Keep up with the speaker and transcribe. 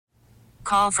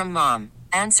call from mom.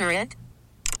 Answer it.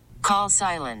 Call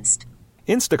silenced.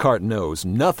 Instacart knows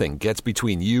nothing gets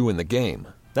between you and the game.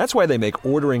 That's why they make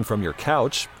ordering from your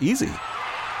couch easy.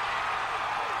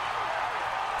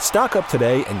 Stock up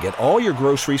today and get all your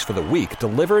groceries for the week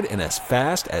delivered in as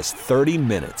fast as 30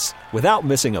 minutes without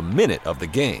missing a minute of the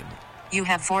game. You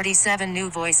have 47 new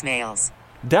voicemails.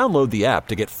 Download the app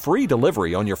to get free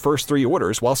delivery on your first 3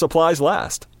 orders while supplies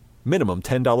last. Minimum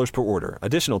 $10 per order.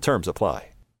 Additional terms apply.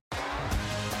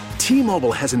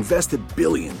 T-Mobile has invested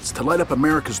billions to light up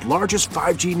America's largest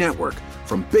 5G network,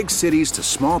 from big cities to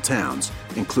small towns,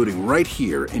 including right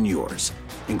here in yours.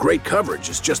 And great coverage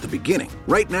is just the beginning.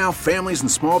 Right now, families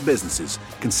and small businesses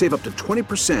can save up to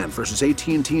 20% versus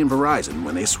AT&T and Verizon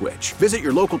when they switch. Visit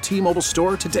your local T-Mobile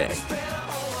store today.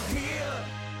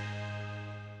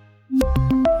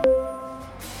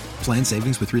 Plan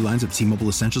savings with 3 lines of T-Mobile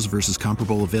Essentials versus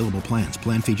comparable available plans.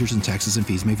 Plan features and taxes and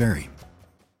fees may vary.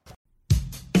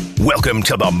 Welcome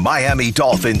to the Miami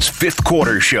Dolphins Fifth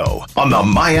Quarter Show on the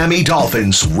Miami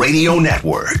Dolphins Radio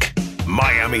Network.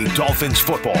 Miami Dolphins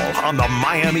football on the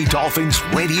Miami Dolphins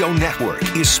Radio Network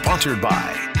is sponsored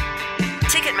by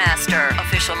Ticketmaster,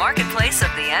 official marketplace of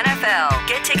the NFL.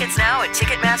 Get tickets now at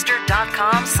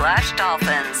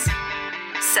Ticketmaster.com/Dolphins.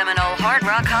 Seminole Hard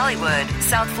Rock Hollywood,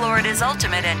 South Florida's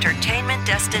ultimate entertainment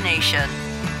destination.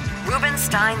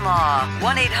 Rubenstein Law,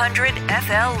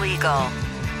 1-800-FL-LEGAL.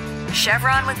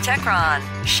 Chevron with Techron.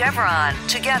 Chevron,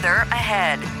 together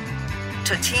ahead.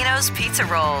 Totino's Pizza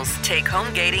Rolls. Take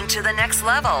home gating to the next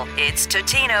level. It's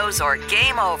Totino's or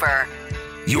game over.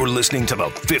 You're listening to the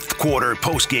Fifth Quarter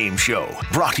Postgame Show,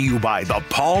 brought to you by the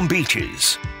Palm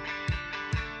Beaches.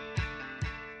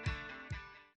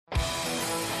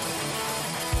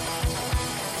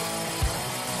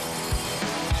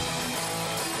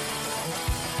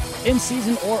 In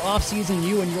season or off season,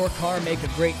 you and your car make a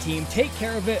great team. Take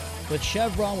care of it with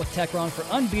Chevron with Techron for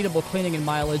unbeatable cleaning and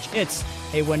mileage. It's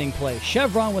a winning play.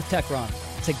 Chevron with Techron,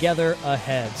 together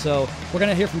ahead. So we're going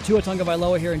to hear from Tua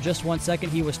Tagovailoa here in just 1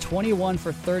 second. He was 21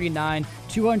 for 39,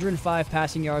 205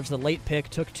 passing yards. The late pick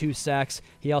took 2 sacks.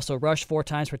 He also rushed 4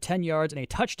 times for 10 yards and a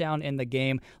touchdown in the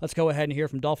game. Let's go ahead and hear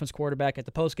from Dolphins quarterback at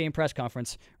the post-game press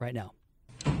conference right now.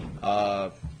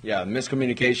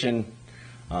 Miscommunication,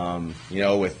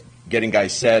 with getting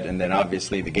guys set and then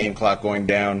obviously the game clock going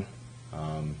down.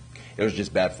 It was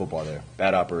just bad football there,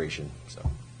 bad operation. So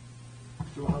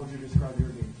how would you describe your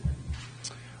game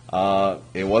today?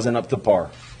 It wasn't up to par.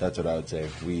 That's what I would say.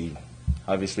 We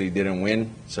obviously didn't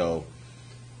win, so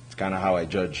it's kind of how I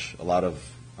judge a lot of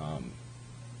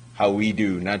how we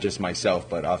do, not just myself,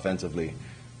 but offensively.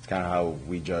 It's kind of how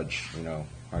we judge,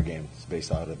 our game. It's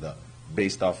based off of the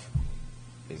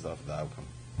outcome.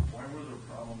 Why were there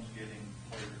problems getting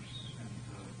players into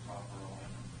the proper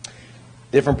alignment?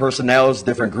 Different personnels,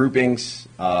 different groupings.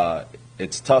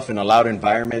 It's tough in a loud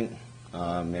environment,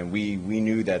 and we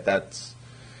knew that's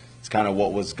kind of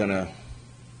what was gonna,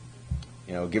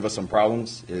 give us some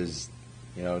problems. Is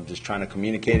just trying to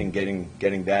communicate and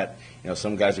getting that.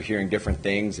 Some guys are hearing different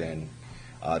things, and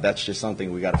that's just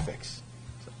something we got to fix.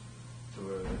 So I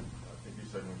think you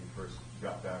said when you first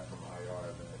got back from IR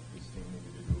that this team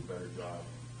needed to do a better job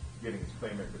getting its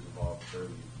playmakers involved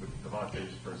early. With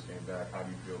Devontae's first game back, how do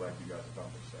you feel like you guys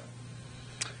accomplished that?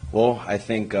 Well, I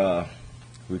think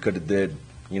we could have did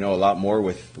a lot more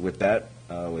with that,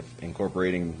 with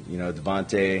incorporating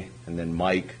Devontae and then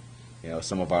Mike,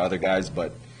 some of our other guys.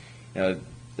 But this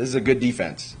is a good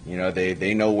defense.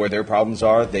 They know where their problems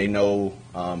are. They know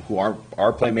who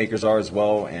our playmakers are as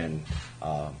well, and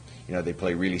they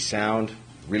play really sound,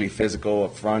 really physical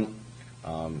up front,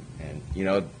 and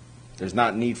there's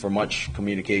not need for much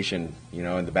communication,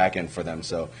 in the back end for them.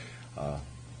 So,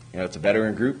 it's a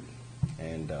veteran group,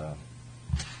 and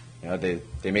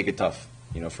they make it tough,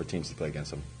 for teams to play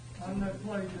against them. On that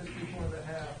play just before the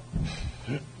half,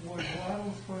 was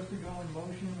Waddle supposed to go in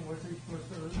motion? Was he supposed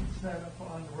to set up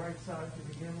on the right side to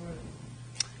begin with?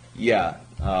 Yeah,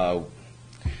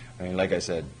 like I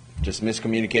said, just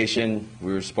miscommunication.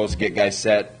 We were supposed to get guys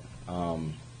set, but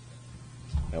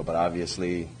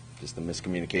obviously just the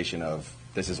miscommunication of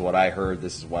this is what I heard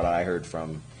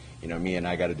from, me, and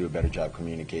I got to do a better job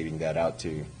communicating that out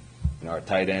to, our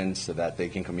tight ends so that they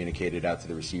can communicate it out to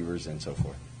the receivers and so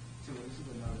forth. So this is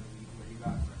another week where you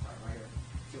guys are right here.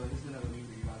 So this is another week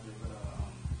where you guys are able to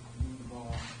move the ball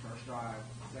first drive,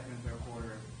 second and third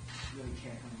quarter, really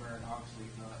can't convert. Obviously,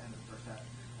 the end of the first half,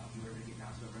 you were able to get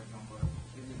down to the red zone. But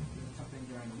is it something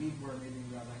during the week where maybe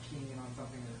you guys are keying in on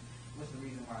something? What's the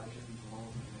reason why there's just these lulls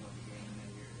in the middle of the game and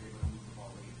then you're able to move the ball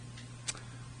late?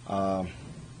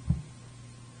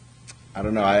 I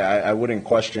don't know. I wouldn't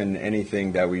question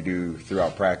anything that we do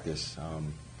throughout practice.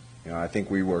 I think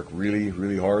we work really,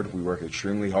 really hard. We work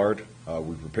extremely hard.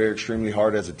 We prepare extremely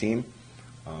hard as a team.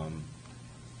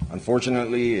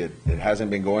 Unfortunately, it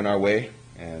hasn't been going our way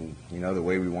and, the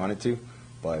way we want it to.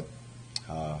 But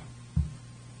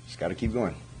just got to keep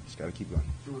going. Two of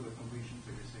the completions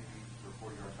that you're seeing for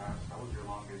 40-yard pass, that was your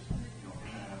longest, in the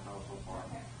NFL so far.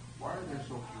 Why are there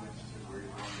so few instances where you're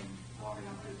running longer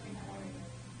than 15, 20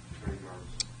 straight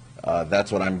yards?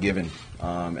 That's what I'm given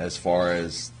as far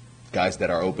as guys that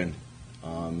are open.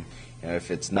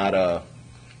 If it's not a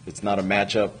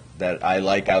matchup that I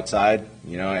like outside,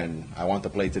 and I want the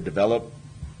play to develop,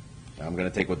 I'm going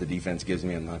to take what the defense gives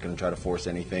me. I'm not going to try to force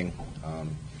anything.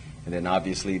 And then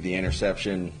obviously the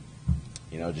interception,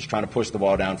 just trying to push the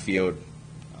ball downfield,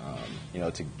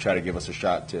 to try to give us a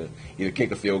shot to either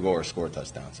kick a field goal or score a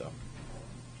touchdown. So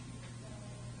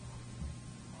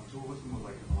what's the mood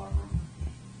like in the locker room?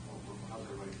 How's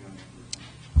everybody feeling?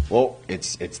 Well,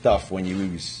 it's tough when you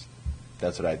lose.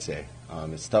 That's what I'd say.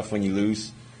 It's tough when you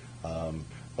lose.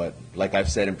 But like I've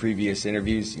said in previous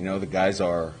interviews, the guys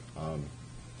are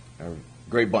a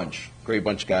great bunch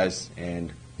of guys,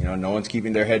 and no one's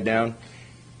keeping their head down.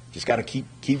 Just got to keep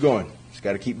going.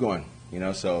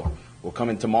 So we'll come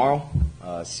in tomorrow,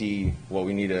 see what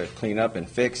we need to clean up and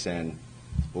fix, and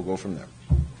we'll go from there.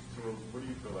 So what do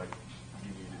you feel like you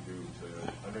need to do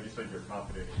to, I know you said you're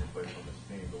confident in your place on this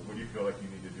team, but what do you feel like you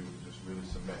need to do to just really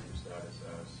cement your status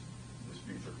as this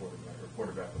future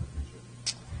quarterback of the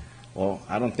future? Well,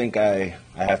 I don't think I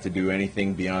have to do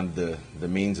anything beyond the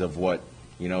means of what,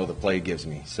 the play gives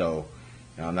me. So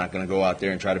I'm not going to go out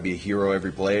there and try to be a hero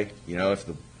every play. If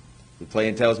the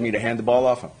play tells me to hand the ball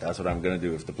off, that's what I'm going to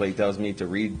do. If the play tells me to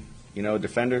read, a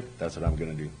defender, that's what I'm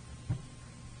going to do.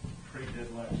 Trade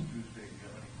deadline Tuesday. Do you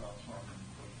have any thoughts on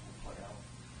what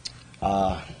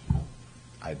will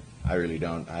play out? I really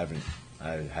don't. I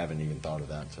haven't even thought of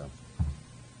that. So.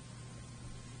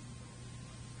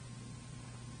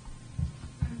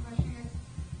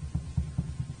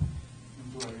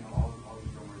 All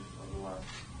these rumors of the last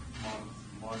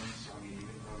months, even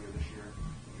earlier this year,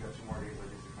 you got 2 more days, I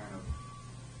guess, to kind of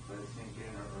let it sink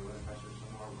in or let it fester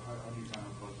some more. How do you kind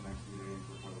of approach the next few days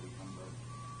before the week comes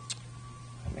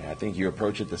up? I think you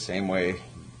approach it the same way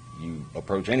you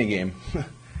approach any game.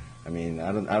 I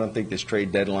don't think this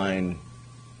trade deadline,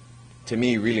 to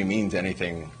me, really means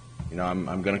anything.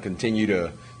 I'm going to continue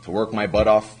to work my butt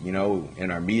off, in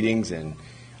our meetings and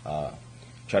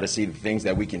try to see the things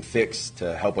that we can fix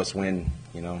to help us win,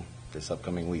 this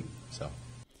upcoming week. So.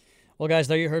 Well, guys,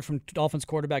 there you heard from Dolphins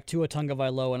quarterback Tua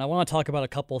Tagovailoa, and I want to talk about a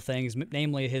couple of things,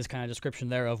 namely his kind of description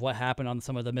there of what happened on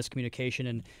some of the miscommunication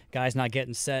and guys not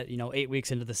getting set, 8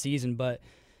 weeks into the season. But,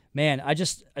 man, a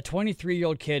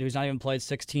 23-year-old kid who's not even played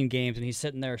 16 games, and he's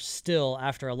sitting there still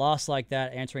after a loss like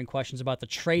that answering questions about the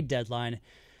trade deadline.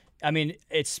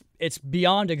 It's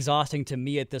beyond exhausting to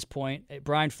me at this point.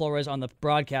 Brian Flores on the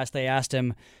broadcast, they asked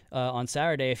him on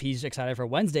Saturday if he's excited for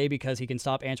Wednesday because he can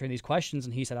stop answering these questions,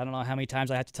 and he said, I don't know how many times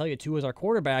I have to tell you, Tua is our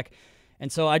quarterback.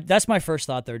 And so that's my first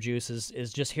thought there, Juice,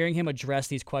 is just hearing him address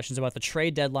these questions about the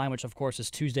trade deadline, which, of course,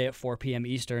 is Tuesday at 4 p.m.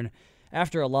 Eastern.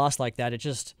 After a loss like that,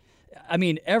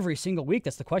 every single week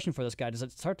that's the question for this guy. Does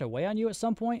it start to weigh on you at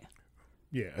some point?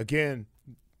 Yeah, again,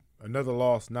 another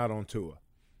loss not on Tua.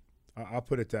 I'll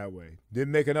put it that way.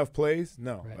 Didn't make enough plays?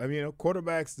 No. Right.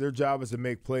 Quarterbacks, their job is to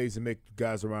make plays and make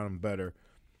guys around them better.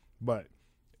 But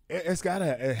it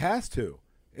has to.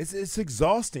 It's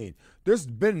exhausting. There's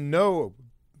been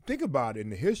think about it, in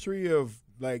the history of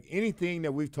anything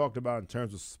that we've talked about in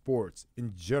terms of sports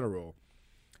in general,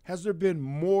 has there been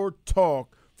more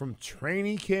talk from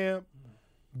training camp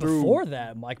before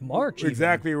that, March.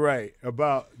 Exactly even. Right.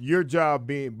 About your job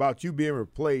about you being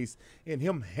replaced and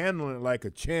him handling it like a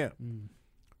champ.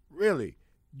 Really.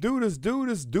 Dude is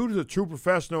a true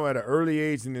professional at an early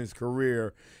age in his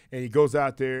career, and he goes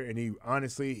out there and he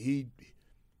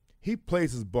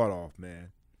plays his butt off,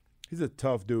 man. He's a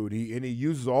tough dude. He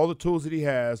uses all the tools that he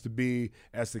has to be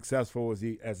as successful as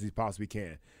he possibly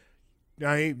can.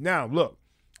 Now look,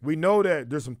 we know that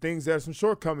there's some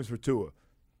shortcomings for Tua.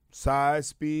 Size,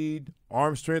 speed,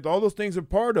 arm strength, all those things are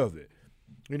part of it.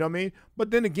 You know what I mean? But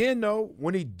then again, though,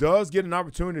 when he does get an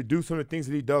opportunity to do some of the things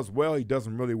that he does well, he does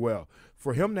them really well.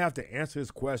 For him to have to answer this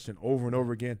question over and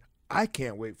over again, I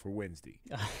can't wait for Wednesday.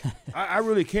 I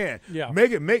really can't. Yeah.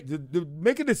 Make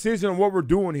a decision on what we're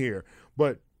doing here.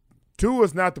 But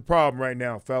Tua's not the problem right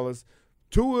now, fellas.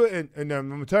 Tua, and I'm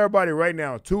going to tell everybody right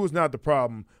now, Tua's not the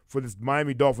problem for this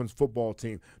Miami Dolphins football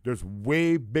team. There's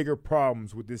way bigger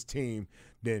problems with this team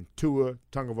than Tua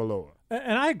Tagovailoa.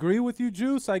 And I agree with you,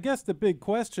 Juice. I guess the big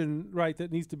question, right,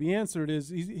 that needs to be answered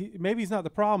is maybe he's not the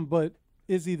problem, but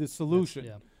is he the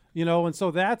solution? You know, and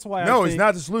so that's why he's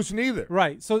not the solution either.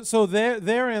 Right. So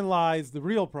therein lies the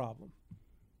real problem.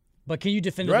 But can you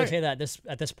definitively say that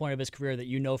at this point of his career that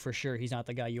you know for sure he's not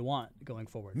the guy you want going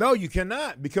forward? No, you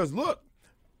cannot, because look,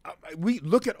 we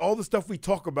look at all the stuff we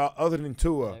talk about other than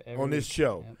Tua on this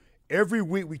show. Yep. Every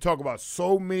week we talk about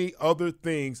so many other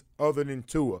things other than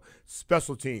Tua.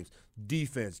 Special teams,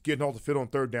 defense, getting off the field on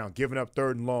third down, giving up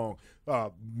third and long,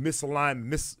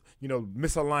 misalignment.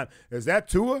 Is that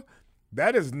Tua?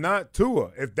 That is not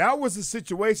Tua. If that was the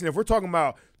situation, if we're talking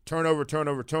about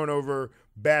turnover,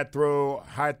 bad throw,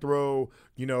 high throw,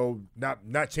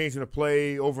 not changing the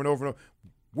play over and over,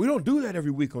 we don't do that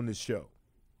every week on this show.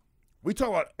 We talk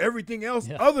about everything else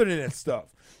other than that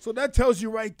stuff. So that tells you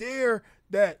right there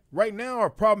that right now our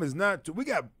problem is not – we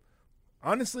got –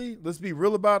 honestly, let's be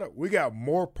real about it. We got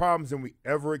more problems than we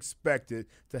ever expected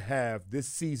to have this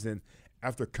season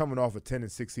after coming off a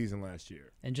 10-6 season last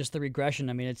year. And just the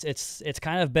regression. I mean, it's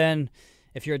kind of been –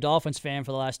 if you're a Dolphins fan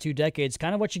for the last 2 decades,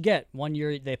 kind of what you get. One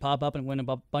year they pop up and win a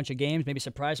bunch of games, maybe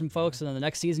surprise some folks, and then the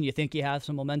next season you think you have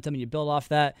some momentum and you build off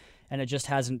that, and it just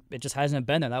hasn't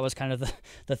been there. That was kind of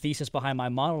the thesis behind my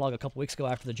monologue a couple weeks ago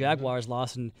after the Jaguars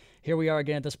lost, and here we are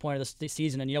again at this point of the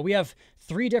season. And we have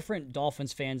 3 different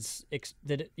Dolphins fans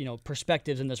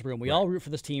perspectives in this room. We all root for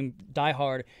this team, die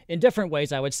hard in different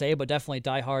ways, I would say, but definitely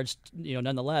die hards,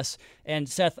 nonetheless. And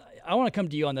Seth, I want to come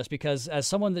to you on this because as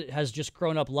someone that has just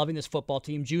grown up loving this football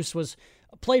team, Juice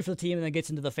played for the team and then gets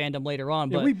into the fandom later on.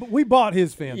 But we bought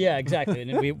his fandom. Yeah, exactly,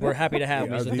 and we're happy to have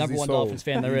him. He's the number one Dolphins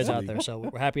fan there is out there, so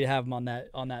we're happy to have him on that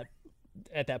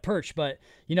at that perch. But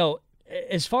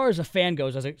as far as a fan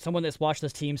goes, as someone that's watched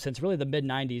this team since really the mid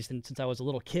 '90s and since I was a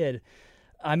little kid,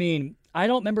 I mean, I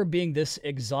don't remember being this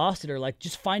exhausted or like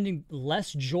just finding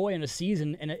less joy in a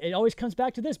season. And it always comes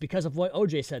back to this because of what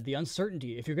OJ said, the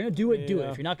uncertainty. If you're going to do it, do it.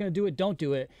 If you're not going to do it, don't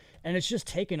do it. And it's just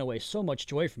taken away so much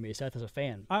joy from me, Seth, as a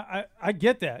fan. I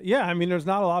get that. Yeah, I mean, there's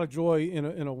not a lot of joy in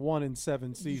a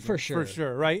 1-7 season. For sure. For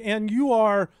sure, right? And you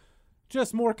are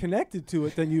just more connected to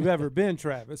it than you've ever been,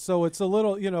 Travis. So it's a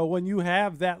little, when you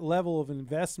have that level of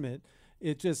investment,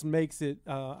 it just makes it,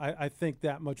 I think,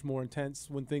 that much more intense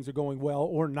when things are going well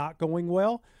or not going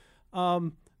well.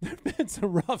 There have been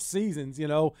some rough seasons,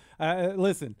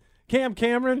 Listen, Cam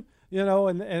Cameron,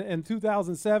 in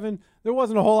 2007, there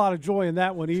wasn't a whole lot of joy in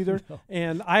that one either. No.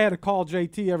 And I had to call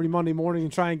JT every Monday morning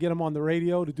and try and get him on the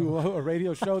radio to do a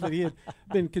radio show that he had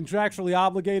been contractually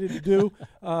obligated to do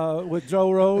with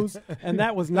Joe Rose. And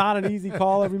that was not an easy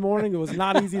call every morning. It was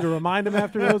not easy to remind him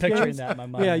after those Picturing games. that in my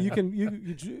mind. Yeah,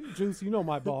 you Juice,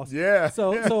 my boss. Yeah.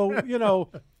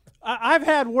 So I've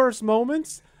had worse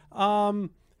moments.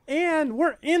 And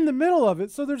we're in the middle of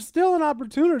it, so there's still an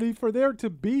opportunity for there to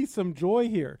be some joy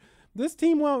here. This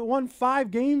team won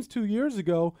 5 games 2 years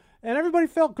ago, and everybody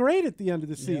felt great at the end of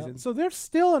the season. Yep. So there's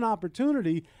still an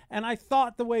opportunity, and I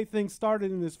thought the way things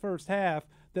started in this first half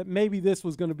that maybe this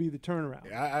was going to be the turnaround.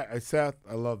 Seth,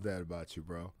 I love that about you,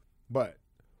 bro. But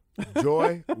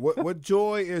joy, what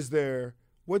joy is there?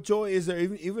 What joy is there?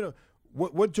 Even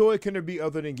what joy can there be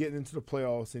other than getting into the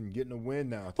playoffs and getting a win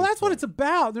now? Well, that's what it's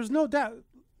about. There's no doubt.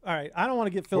 All right, I don't want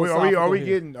to get philosophical. Are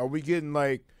we getting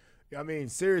like? I mean,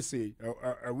 seriously,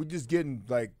 are we just getting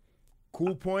like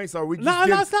cool points? Are we just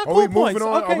it's not cool points.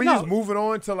 Are we just moving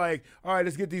on to like, all right,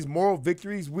 let's get these moral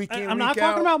victories week in, week out? I'm not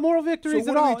talking about moral victories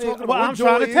at all. I'm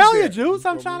trying to tell you, Juice.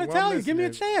 I'm trying to tell you. Give me a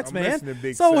chance,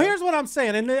 man. So here's what I'm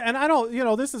saying, and I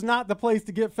don't, this is not the place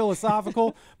to get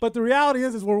philosophical, but the reality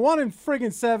is we're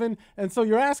 1-7, and so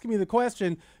you're asking me the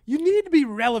question. You need to be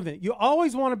relevant. You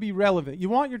always want to be relevant. You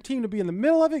want your team to be in the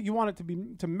middle of it. You want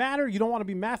it to matter. You don't want to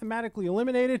be mathematically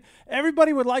eliminated.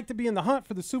 Everybody would like to be in the hunt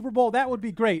for the Super Bowl. That would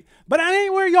be great. But that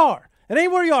ain't where you are. It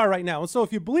ain't where you are right now. And so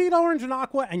if you bleed orange and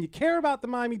aqua and you care about the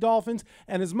Miami Dolphins,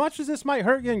 and as much as this might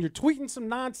hurt you and you're tweeting some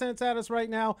nonsense at us right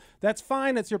now, that's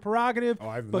fine. That's your prerogative. Oh,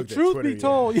 I haven't but looked truth at Twitter be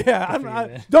told,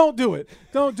 don't do it.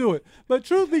 Don't do it. But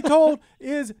truth be told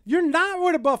is you're not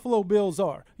where the Buffalo Bills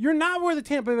are. You're not where the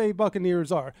Tampa Bay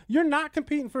Buccaneers are. You're not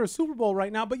competing for a Super Bowl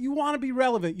right now, but you want to be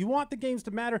relevant. You want the games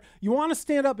to matter. You want to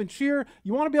stand up and cheer.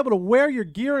 You want to be able to wear your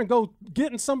gear and go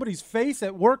get in somebody's face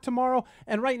at work tomorrow.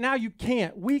 And right now you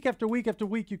can't. Week after week after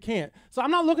week, you can't. So I'm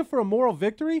not looking for a moral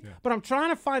victory, but I'm trying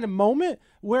to find a moment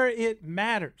where it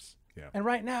matters. Yeah. And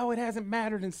right now it hasn't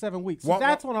mattered in 7 weeks. So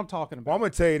that's what I'm talking about. Well, I'm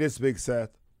going to tell you this, Big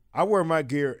Seth. I wear my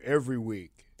gear every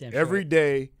week, Damn every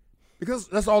day, Because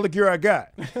that's all the gear I got.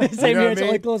 Same here, it's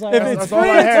only clothes I If have. it's That's all free,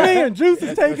 I it's have. free, and Juice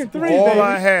is taking That's three, all baby.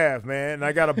 I have, man. And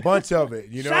I got a bunch of it.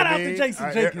 You know Shout what I out to mean?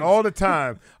 Jason Jenkins. All the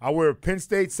time. I wear Penn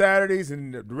State Saturdays,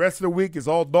 and the rest of the week is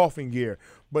all Dolphin gear.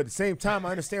 But at the same time,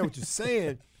 I understand what you're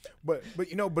saying. But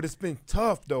it's been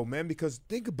tough though, man. Because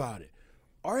think about it,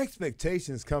 our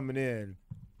expectations coming in,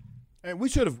 and we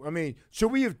should have. I mean,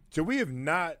 should we have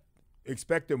not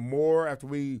expected more after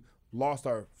we lost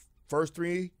our first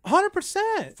 3?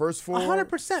 100%. First 4?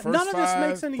 100%. None of this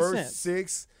makes any first sense.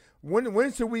 6?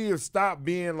 When should we have stopped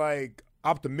being like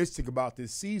optimistic about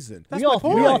this season? We all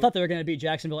thought they were going to beat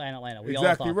Jacksonville and Atlanta. We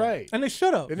Exactly all thought right. And they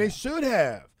should have. And they should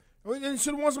have. They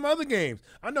should have won some other games.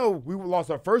 I know we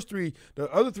lost our first 3. The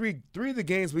other three of the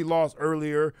games we lost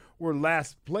earlier were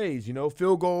last plays,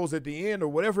 field goals at the end or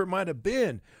whatever it might have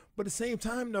been. But at the same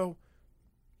time, though,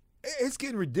 it's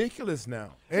getting ridiculous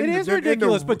now. It is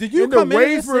ridiculous, but did you come in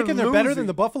here thinking they're better than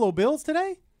the Buffalo Bills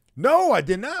today? No, I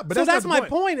did not. But so that's not the my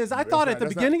point. Is I thought at the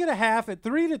beginning of the half at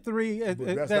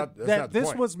 3-3 that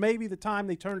this was maybe the time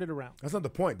they turned it around. That's not the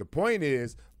point. The point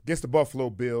is against the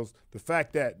Buffalo Bills, the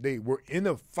fact that they were in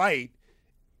a fight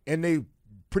and they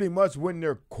pretty much went in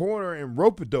their corner and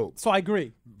rope-a-dope. So I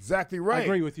agree. Exactly right. I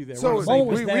agree with you there. So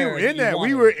we were in that.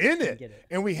 We were in it.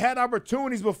 And we had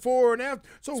opportunities before and after.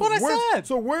 So that's what I said.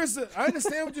 So where's the – I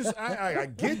understand what you're – I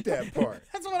get that part.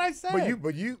 That's what I said.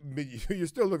 But you're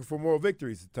still looking for moral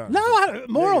victories at times. No,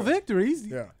 moral victories.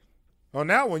 Yeah. On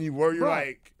that one, you're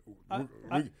like –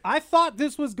 I thought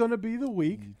this was going to be the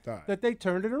week that they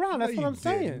turned it around. That's what I'm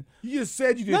saying. You just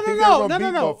said you didn't think they were going to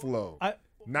beat Buffalo.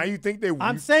 Now you think they –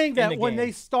 I'm saying that when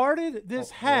they started this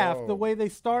half, the way they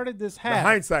started this half. The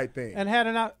hindsight thing. And had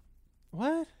an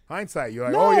what? Hindsight. You're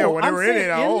like, no, when they were in it,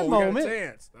 we got a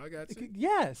chance. I got you.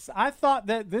 Yes. I thought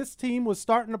that this team was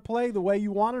starting to play the way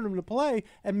you wanted them to play,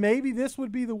 and maybe this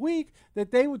would be the week that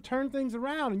they would turn things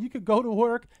around and you could go to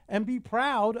work and be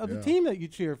proud of the team that you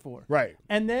cheer for. Right.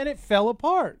 And then it fell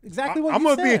apart. Exactly what I'm you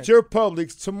said. going to be at your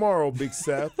Publix tomorrow, Big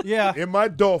Seth. Yeah. In my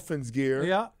Dolphins gear.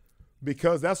 Yeah.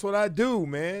 Because that's what I do,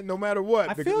 man, no matter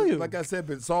what. I feel you. Like I said,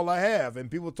 it's all I have.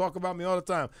 And people talk about me all the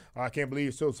time. I can't believe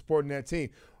you're still supporting that team.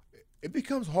 It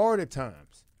becomes hard at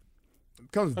times.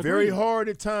 It becomes very hard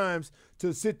at times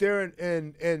to sit there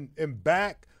and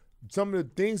back some of the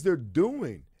things they're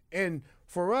doing. And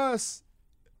for us,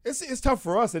 it's tough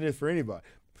for us than it is for anybody.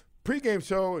 Pre-game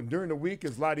show and during the week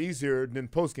is a lot easier than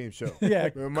post-game show. Yeah,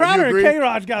 Crowder and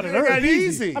K-Rod got it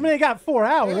easy. I mean, they got 4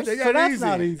 hours, they got so that's easy.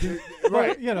 not easy.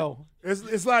 Right. But,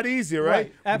 It's a lot easier,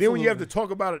 right? Absolutely. Then when you have to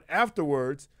talk about it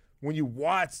afterwards, when you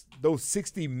watch those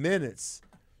 60 minutes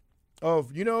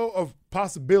of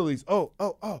possibilities.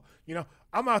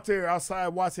 I'm out there outside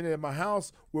watching it at my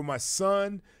house with my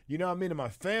son, and my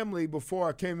family before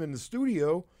I came in the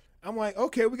studio. I'm like,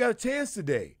 okay, we got a chance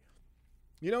today.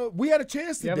 We had a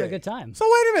chance today. You're having a good time. So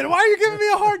wait a minute. Why are you giving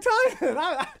me a hard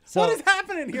time? What is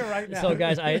happening here right now? So,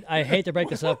 guys, I hate to break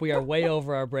this up. We are way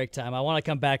over our break time. I want to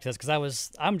come back to this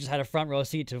because I'm just had a front row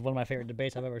seat to one of my favorite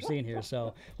debates I've ever seen here.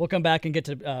 So we'll come back and get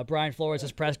to Brian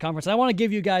Flores' press conference. I want to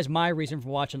give you guys my reason for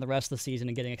watching the rest of the season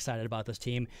and getting excited about this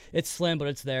team. It's slim, but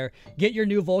it's there. Get your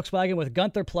new Volkswagen with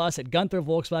Gunther Plus at Gunther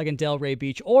Volkswagen Delray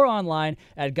Beach or online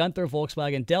at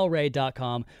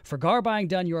GuntherVolkswagenDelray.com. For car buying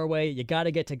done your way, you got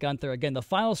to get to Gunther. Again,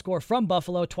 the final score from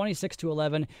Buffalo,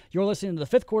 26-11. You're listening to the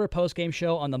fifth quarter postgame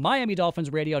show on the Miami Dolphins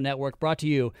Radio Network, brought to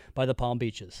you by the Palm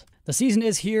Beaches. The season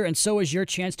is here, and so is your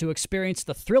chance to experience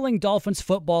the thrilling Dolphins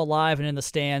football live and in the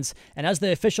stands. And as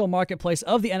the official marketplace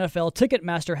of the NFL,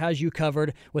 Ticketmaster has you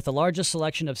covered with the largest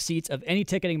selection of seats of any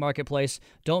ticketing marketplace.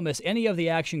 Don't miss any of the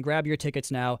action. Grab your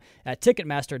tickets now at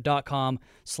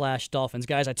Ticketmaster.com/Dolphins.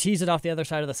 Guys, I teased it off the other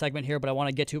side of the segment here, but I want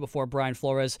to get to it before Brian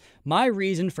Flores. My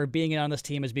reason for being in on this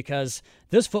team is because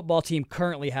this football team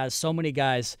currently has so many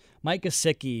guys: Mike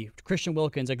Gesicki, Christian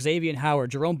Wilkins, Xavier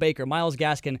Howard, Jerome Baker, Myles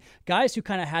Gaskin, guys who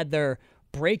kind of had their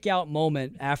breakout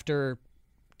moment after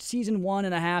season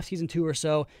 1.5, season 2 or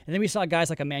so. And then we saw guys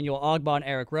like Emmanuel Ogbah and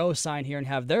Eric Rowe sign here and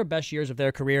have their best years of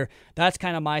their career. That's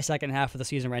kind of my second half of the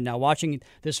season right now. Watching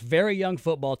this very young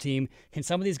football team, can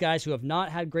some of these guys who have not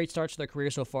had great starts to their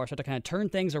career so far start to kind of turn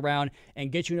things around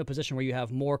and get you in a position where you have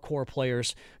more core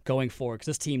players going forward? Because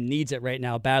this team needs it right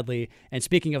now badly. And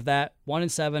speaking of that,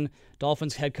 1-7,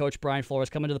 Dolphins head coach Brian Flores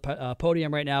coming to the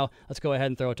podium right now. Let's go ahead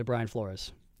and throw it to Brian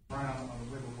Flores. Brian, on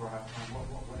the way before halftime,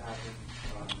 what happened?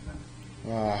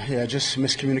 Just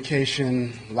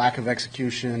miscommunication, lack of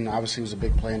execution. Obviously, it was a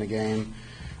big play in the game.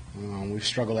 We've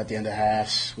struggled at the end of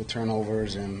halves with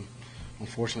turnovers, and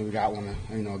unfortunately, we got one,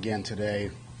 again today.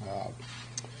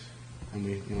 And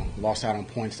we, lost out on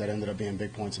points that ended up being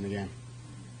big points in the game.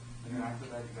 And then after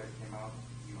that, you guys came out,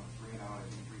 3 and out, I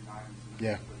think 3 times.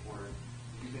 Yeah. Before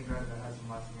you think that has some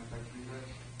lasting effect for you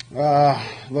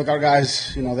guys? Look, our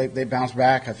guys, they bounced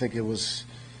back. I think it was,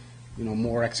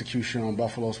 more execution on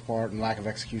Buffalo's part and lack of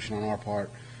execution on our part.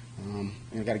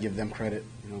 You got to give them credit.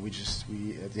 We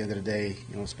at the end of the day,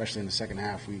 especially in the second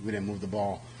half, we didn't move the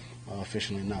ball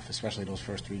efficiently enough, especially those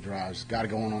first 3 drives. Got to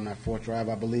go on that 4th drive,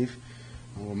 I believe,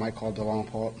 where Mike called the long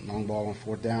ball on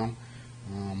 4th down,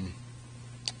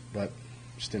 but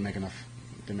just didn't make enough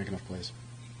plays.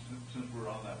 Since we're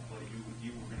on that play,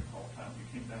 you were going to call time.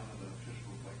 You came down to the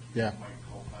official, Yeah. Mike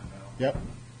called time out. Yep.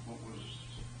 What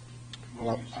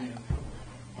were you seeing?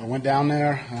 I went down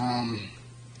there.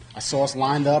 I saw us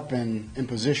lined up and in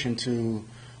position to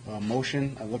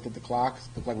motion. I looked at the clock.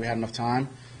 Looked like we had enough time.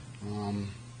 And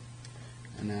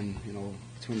then,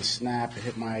 between the snap, the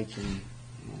hit Mike, and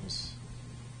it was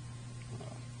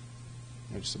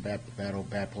just a bad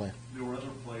play. There were other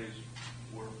plays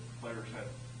where players had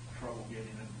trouble getting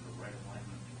into the right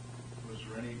alignment.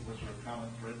 Was there a common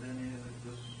thread in any of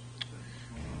this?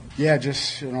 Yeah,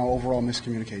 just overall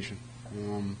miscommunication.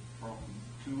 From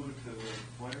two to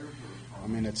players, or I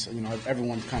mean, it's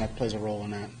everyone kind of plays a role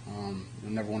in that. You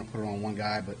never want to put it on one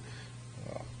guy, but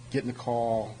getting the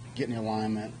call, getting the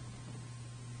alignment,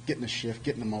 getting the shift,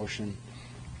 getting the motion,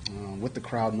 with the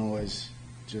crowd noise,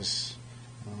 just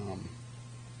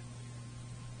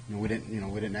we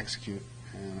didn't execute,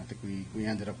 and I think we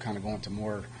ended up kind of going to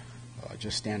more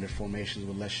just standard formations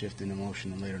with less shift and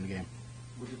motion later in the game.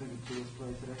 What do you think of Tua's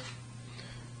play today?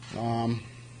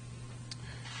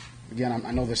 Again,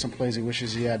 I know there's some plays he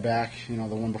wishes he had back. The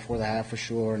one before the half for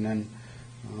sure, and then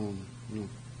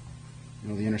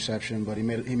the interception. But he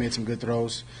made some good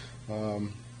throws.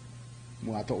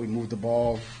 I thought we moved the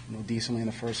ball decently in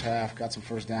the first half. Got some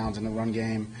first downs in the run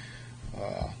game.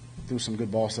 Threw some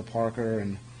good balls to Parker,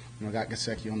 and got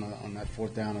Gesicki on that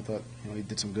 4th down. I thought he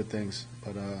did some good things,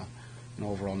 but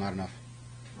overall not enough.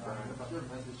 What's your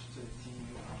message to the team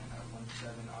at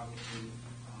 1-7? Obviously,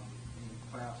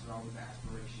 playoffs are always an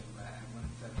aspiration, but at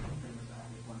 1-7, pretty much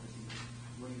halfway point of the season.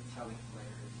 What are you telling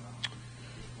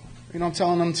players? I'm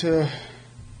telling them to.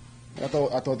 I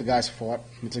thought the guys fought.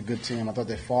 It's a good team. I thought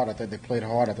they fought. I thought they played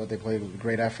hard. I thought they played with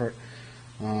great effort.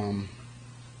 But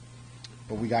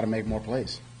we got to make more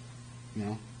plays,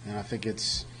 And I think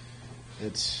it's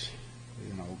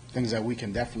things that we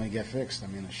can definitely get fixed. I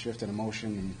mean, a shift in the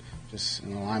motion and just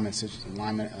an alignment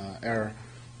error.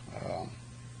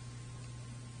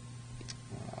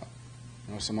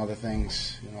 Some other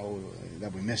things,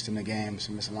 that we missed in the game,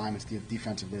 some misalignments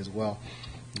defensively as well.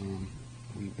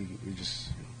 We just,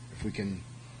 if we can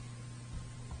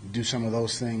do some of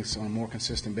those things on a more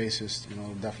consistent basis,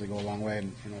 it'll definitely go a long way,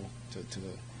 and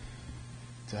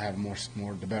to have the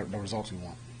results we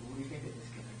want. What do you think the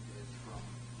disconnect is from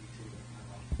you two?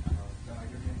 You're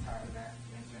getting tired of that,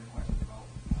 answering questions about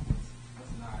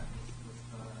what's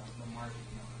the margin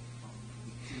from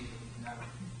week 2 to now.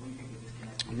 What do you think the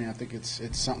disconnect is? I mean, I think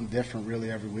it's something different really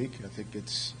every week. I think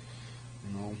it's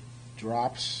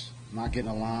drops, not getting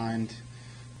aligned,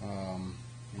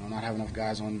 not having enough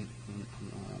guys on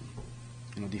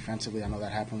defensively. I know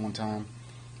that happened one time.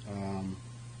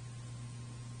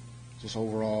 Just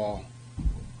overall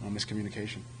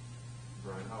miscommunication.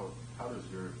 Brian, how does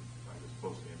your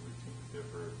post-game routine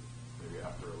differ maybe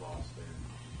after a loss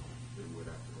than it would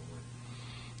after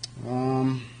a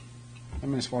win? I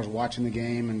mean, as far as watching the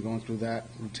game and going through that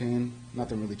routine,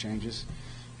 nothing really changes.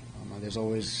 There's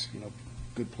always,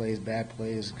 good plays, bad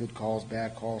plays, good calls,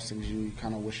 bad calls, things you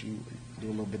kind of wish you do a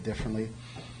little bit differently.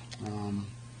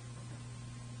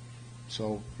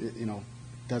 So, it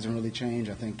doesn't really change.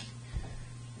 I think,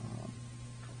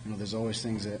 there's always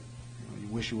things that you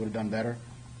wish you would have done better,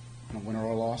 win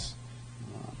or loss.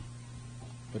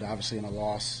 But obviously in a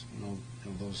loss,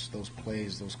 those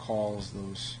plays, those calls,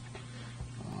 those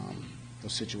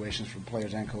situations for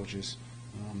players and coaches,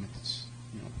 it's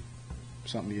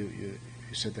something you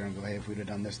sit there and go, hey, if we'd have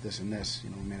done this, this, and this, we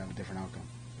may have a different outcome.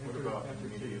 What about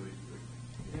immediately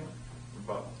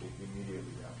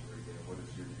after a game?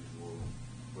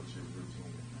 What's your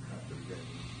routine after the game?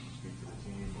 Speak to the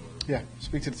team? Or? Yeah,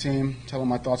 speak to the team, tell them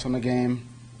my thoughts on the game,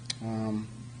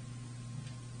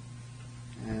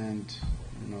 and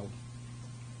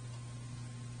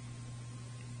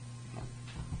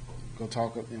go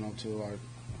talk to our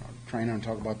trainer and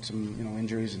talk about some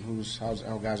injuries and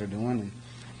how guys are doing, and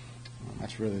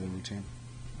that's really the routine.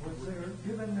 Was there,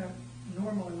 given that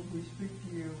normally we speak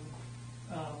to you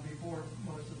before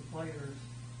most of the players,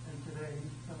 and today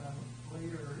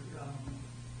later,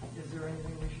 is there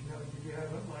anything we should know? Did you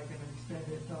have like an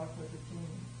extended talk with the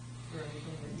team, or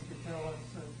anything that you could tell us?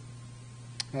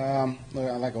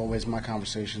 Look, like always, my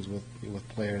conversations with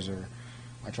players are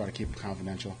I try to keep them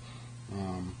confidential.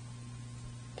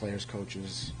 Players,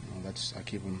 coaches, I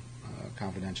keep them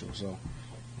confidential. So,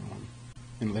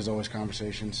 there's always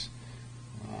conversations.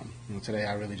 Today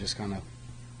I really just kind of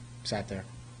sat there,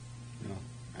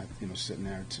 sitting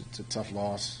there. It's a tough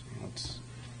loss. It's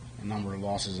a number of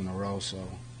losses in a row. So,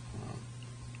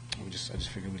 I just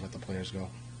figured we'd let the players go.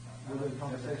 Were there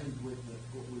conversations with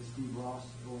Steve Ross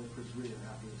or Chris Reed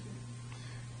after this game?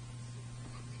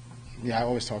 Yeah, I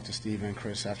always talk to Steve and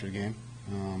Chris after the game.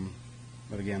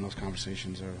 But again, those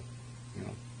conversations are,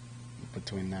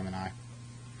 between them and I.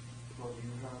 Well, do you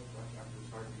have, after the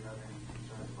start, do you have any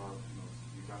concerns about,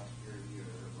 you got security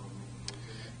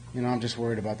or I'm just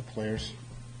worried about the players.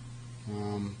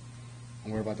 I'm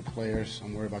worried about the players.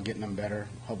 I'm worried about getting them better,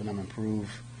 helping them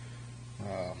improve.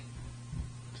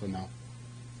 So no.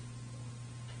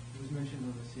 It was mentioned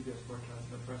on the CBS broadcast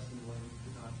that Preston Wayne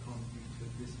did not come due to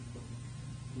discipline.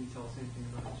 Can you tell us anything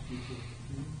about his future with the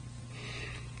team?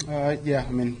 Yeah,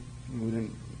 we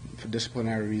didn't, for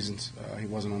disciplinary reasons, he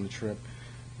wasn't on the trip.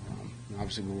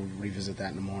 Obviously, we'll revisit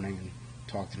that in the morning and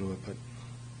talk through it, but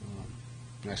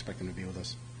I expect him to be with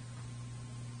us.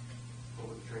 But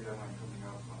with the trade deadline coming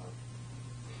up,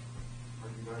 are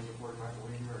you guys a quarterback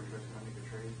away here? Are you guys going to make a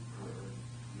trade, or do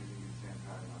you think you stand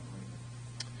pat and not doing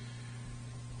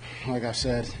it? Like I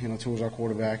said, Tua's our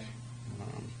quarterback.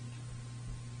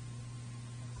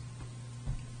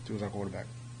 Tua's our quarterback.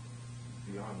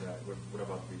 Beyond that, what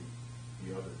about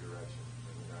the other direction?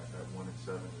 At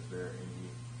 1-7, is there any,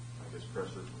 pressure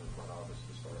from the front office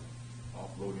to start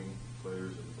offloading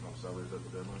players and become sellers at the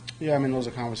deadline? Yeah, those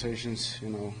are conversations,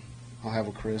 I'll have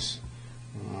with Chris,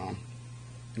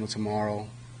 tomorrow.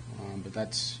 But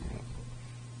that's,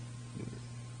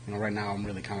 right now I'm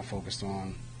really kind of focused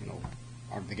on,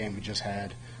 the game we just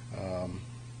had,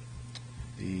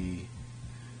 the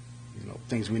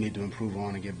things we need to improve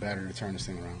on and get better to turn this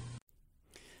thing around.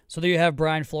 So there you have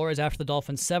Brian Flores after the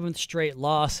Dolphins' 7th straight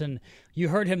loss, and you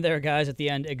heard him there, guys, at the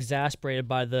end, exasperated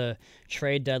by the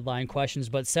trade deadline questions.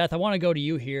 But Seth, I want to go to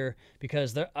you here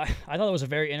because I thought it was a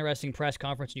very interesting press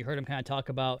conference, and you heard him kind of talk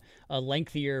about a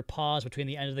lengthier pause between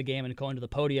the end of the game and going to the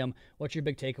podium. What's your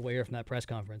big takeaway here from that press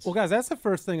conference? Well, guys, that's the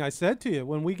first thing I said to you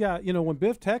when we got, when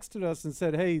Biff texted us and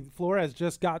said, "Hey, Flores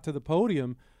just got to the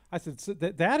podium." I said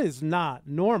that is not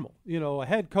normal. A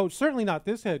head coach, certainly not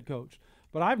this head coach.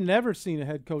 But I've never seen a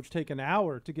head coach take an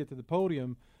hour to get to the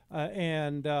podium,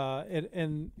 and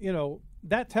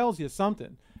that tells you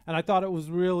something. And I thought it was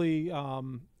really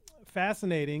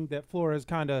fascinating that Flores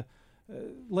kind of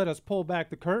let us pull back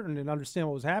the curtain and understand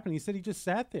what was happening. He said he just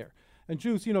sat there. And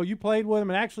Juice, you played with him,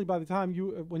 and actually by the time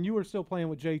when you were still playing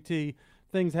with JT,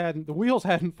 the wheels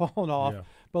hadn't fallen off. Yeah.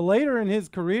 But later in his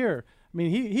career,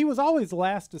 he was always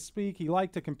last to speak. He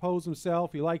liked to compose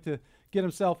himself. He liked to get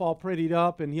himself all prettied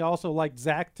up, and he also liked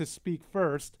Zach to speak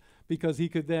first because he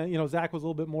could then, Zach was a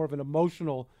little bit more of an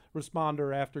emotional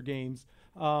responder after games.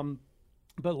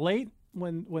 But late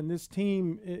when this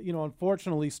team,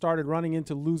 unfortunately started running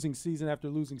into losing season after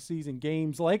losing season,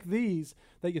 games like these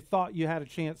that you thought you had a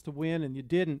chance to win and you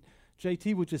didn't,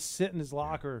 JT would just sit in his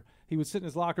locker. He would sit in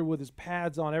his locker with his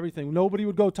pads on, everything. Nobody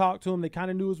would go talk to him. They kind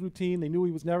of knew his routine. They knew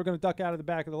he was never going to duck out of the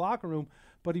back of the locker room,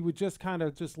 but he would just kind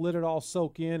of just let it all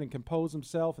soak in and compose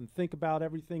himself and think about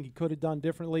everything he could have done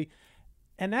differently.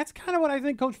 And that's kind of what I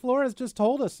think Coach Flores just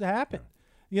told us to happen.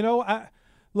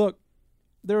 Look,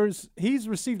 he's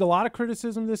received a lot of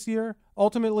criticism this year.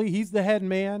 Ultimately, he's the head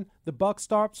man. The buck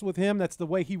starts with him. That's the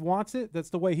way he wants it. That's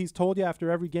the way he's told you after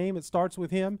every game. It starts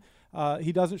with him.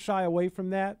 He doesn't shy away from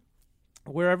that.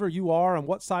 Wherever you are, on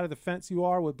what side of the fence you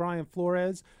are with Brian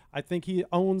Flores, I think he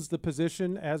owns the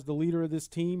position as the leader of this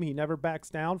team. He never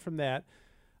backs down from that.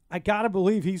 I got to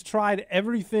believe he's tried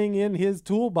everything in his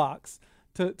toolbox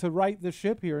to right the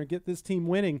ship here and get this team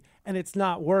winning, and it's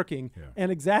not working. Yeah.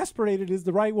 And exasperated is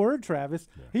the right word, Travis.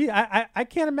 Yeah. I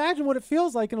can't imagine what it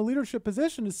feels like in a leadership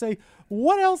position to say,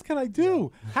 what else can I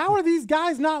do? Yeah. How are these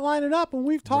guys not lining up? And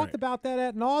we've talked about that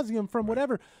ad nauseum from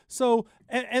whatever. So,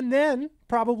 and then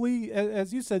probably,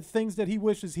 as you said, things that he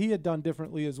wishes he had done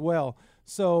differently as well.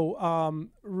 So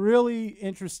really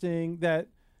interesting that,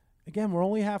 again, we're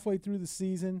only halfway through the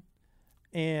season.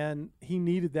 And he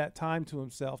needed that time to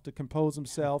himself, to compose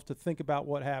himself, to think about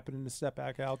what happened and to step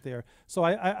back out there. So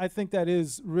I think that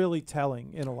is really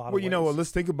telling in a lot of ways. Well, you know what?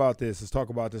 Let's think about this. Let's talk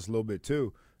about this a little bit,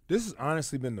 too. This has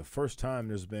honestly been the first time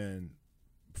there's been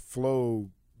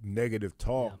flow negative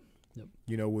talk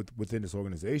you know, within this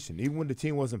organization. Even when the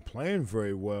team wasn't playing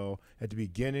very well at the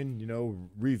beginning, you know,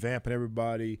 revamping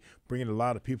everybody, bringing a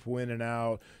lot of people in and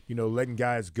out, you know, letting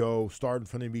guys go, starting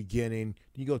from the beginning.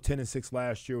 You go 10-6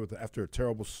 last year after a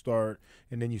terrible start,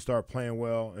 and then you start playing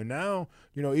well. And now,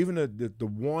 you know, even the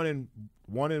 1-0,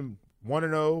 1-1, 1-2,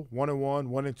 1-2,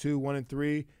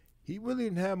 1-3, he really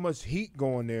didn't have much heat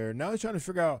going there. Now he's trying to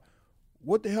figure out,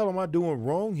 what the hell am I doing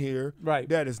wrong here? Right.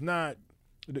 That is not.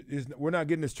 We're not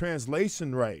getting this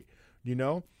translation right, you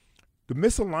know. The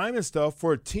misalignment stuff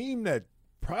for a team that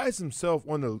prides himself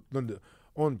on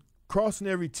crossing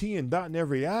every T and dotting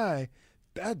every I,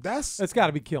 that's got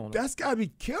to be killing him. That's got to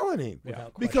be killing him,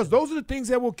 because those are the things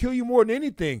that will kill you more than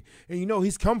anything. And you know,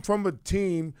 he's come from a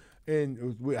team,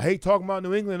 and I hate talking about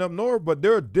New England up north, but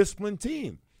they're a disciplined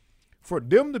team. For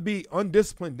them to be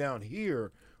undisciplined down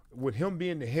here, with him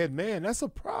being the head man, that's a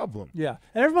problem. Yeah,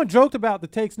 and everyone joked about the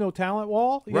takes no talent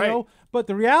wall, you know, but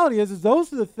the reality is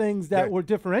those are the things that were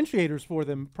differentiators for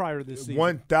them prior to this season.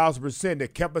 1,000%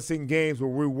 that kept us in games where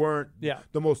we weren't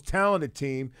the most talented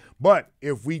team. But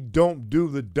if we don't do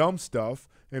the dumb stuff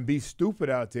and be stupid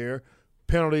out there,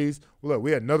 penalties. Look,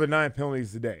 we had another 9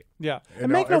 penalties today. Yeah,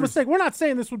 and make no mistake, we're not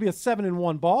saying this would be a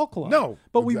 7-1 ball club. No,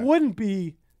 but we wouldn't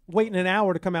be waiting an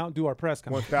hour to come out and do our press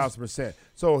conference. 1,000%.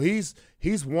 So he's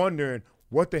wondering,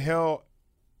 what the hell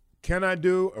can I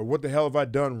do, or what the hell have I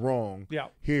done wrong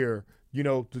here, you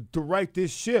know, to right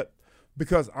this ship?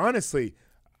 Because honestly,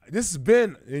 it's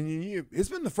been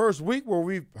the first week where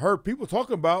we've heard people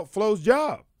talking about Flo's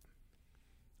job.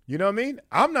 You know what I mean?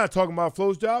 I'm not talking about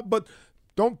Flo's job, but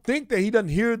don't think that he doesn't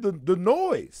hear the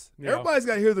noise. Yeah. Everybody's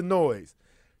got to hear the noise,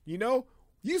 you know?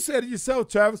 You said it yourself,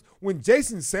 Travis. When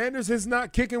Jason Sanders is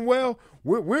not kicking well,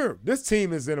 this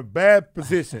team is in a bad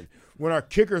position when our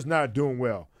kicker's not doing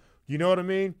well. You know what I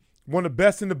mean? One of the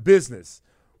best in the business.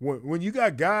 When you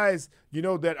got guys, you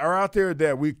know, that are out there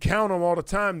that we count on all the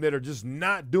time that are just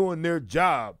not doing their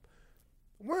job,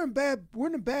 we're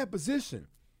in a bad position.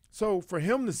 So for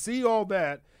him to see all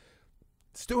that,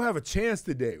 still have a chance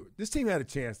today. This team had a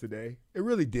chance today. It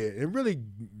really did. It really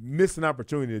missed an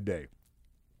opportunity today.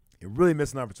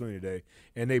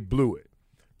 And they blew it.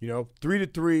 You know,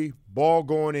 3-3, ball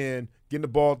going in, getting the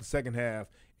ball at the second half,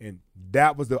 and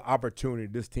that was the opportunity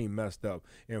this team messed up.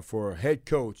 And for a head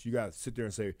coach, you got to sit there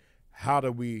and say, how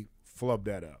do we flub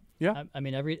that up? Yeah, I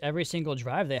mean, every single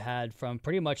drive they had from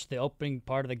pretty much the opening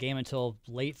part of the game until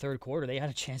late third quarter, they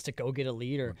had a chance to go get a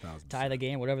lead or 1,000%. tie the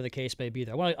game, whatever the case may be.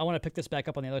 There, I want to pick this back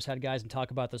up on the other side, guys, and talk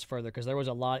about this further because there was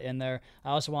a lot in there. I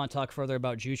also want to talk further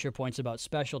about Juice, your points about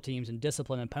special teams and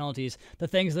discipline and penalties, the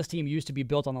things this team used to be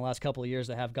built on the last couple of years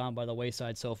that have gone by the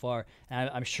wayside so far. And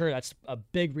I'm sure that's a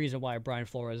big reason why Brian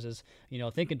Flores is, you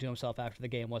know, thinking to himself after the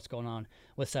game, what's going on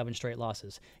with 7 straight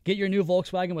losses. Get your new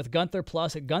Volkswagen with Gunther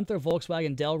Plus at Gunther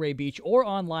Volkswagen Delray Beach or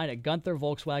online at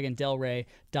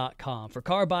GuntherVolkswagenDelray.com. For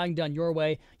car buying done your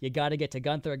way, you got to get to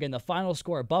Gunther. Again, the final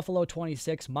score, Buffalo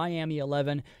 26, Miami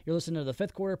 11. You're listening to the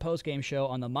fifth quarter postgame show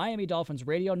on the Miami Dolphins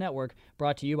Radio Network,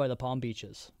 brought to you by the Palm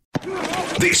Beaches.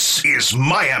 This is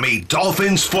Miami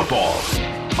Dolphins football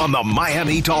on the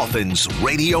Miami Dolphins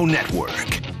Radio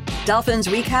Network. Dolphins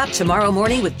recap tomorrow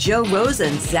morning with Joe Rose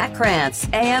and Zach Krantz.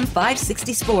 AM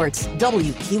 560 Sports,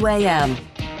 WQAM.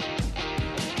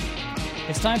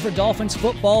 It's time for Dolphins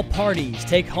football parties.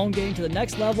 Take home game to the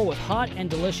next level with hot and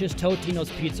delicious Totino's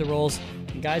pizza rolls.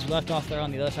 And guys, we left off there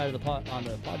on the other side of on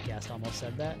the podcast, almost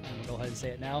said that, and we'll go ahead and say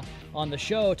it now. On the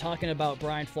show, talking about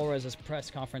Brian Flores' press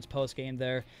conference post-game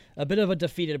there. A bit of a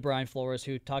defeated Brian Flores,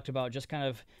 who talked about just kind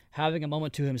of having a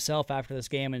moment to himself after this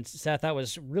game. And Seth, that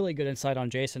was really good insight on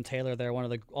Jason Taylor there, one of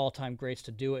the all-time greats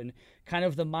to do it, and kind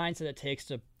of the mindset it takes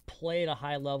to play at a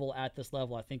high level at this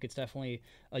level. I think it's definitely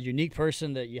a unique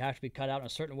person that you have to be cut out in a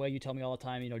certain way. You tell me all the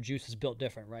time, you know, Juice is built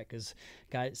different, right? Because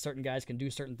certain guys can do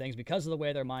certain things because of the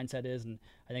way their mindset is, and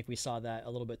I think we saw that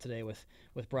a little bit today with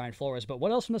Brian Flores. But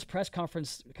what else from this press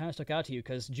conference kind of stuck out to you?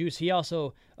 Because Juice, he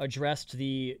also addressed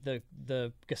the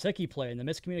Gesicki play and the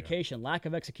miscommunication, lack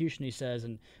of execution, he says,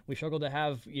 and we struggled to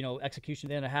have, you know, execution at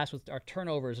the end of the half with our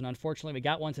turnovers, and unfortunately we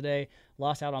got one today,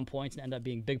 lost out on points, and ended up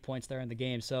being big points there in the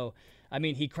game. So, I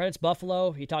mean, he credits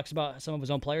Buffalo. He talks about some of his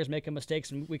own players making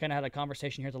mistakes, and we kind of had a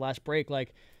conversation here at the last break,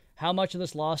 like how much of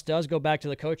this loss does go back to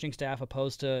the coaching staff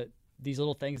opposed to these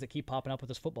little things that keep popping up with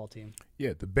this football team.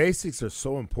 Yeah, the basics are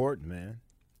so important, man.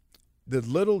 The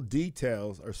little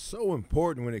details are so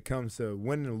important when it comes to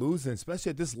winning and losing,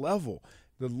 especially at this level.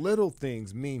 The little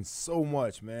things mean so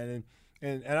much, man.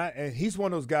 And he's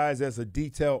one of those guys that's a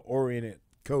detail-oriented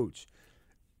coach.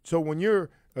 So when you're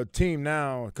a team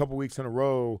now, a couple weeks in a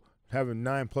row, having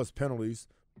 9+ penalties,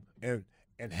 and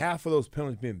half of those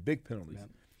penalties being big penalties,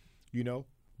 you know,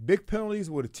 big penalties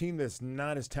with a team that's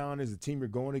not as talented as the team you're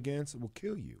going against will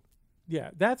kill you.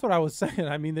 Yeah, that's what I was saying.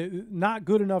 I mean, they're not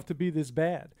good enough to be this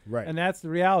bad. Right. And that's the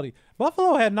reality.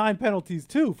 Buffalo had 9 penalties,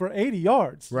 too, for 80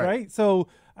 yards, right? So,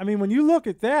 I mean, when you look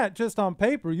at that just on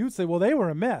paper, you'd say, well, they were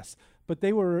a mess. But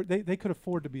they could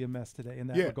afford to be a mess today in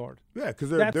that regard. Yeah, because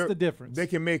that's the difference. They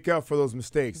can make up for those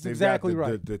mistakes. That's They've exactly got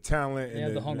right. The talent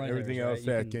and the home run everything hitters, else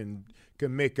right? that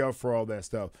can make up for all that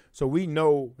stuff. So we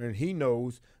know, and he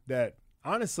knows, that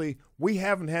honestly, we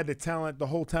haven't had the talent the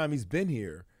whole time he's been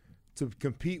here to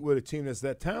compete with a team that's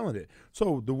that talented.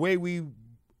 So the way we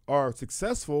are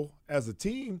successful as a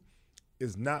team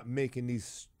is not making these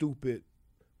stupid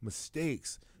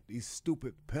mistakes, these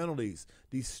stupid penalties,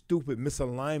 these stupid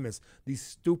misalignments, these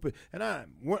stupid – and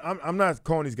I'm not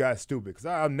calling these guys stupid because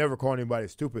I'll never call anybody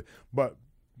stupid, but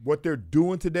what they're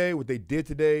doing today, what they did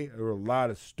today, there were a lot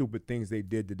of stupid things they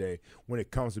did today when it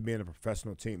comes to being a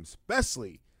professional team,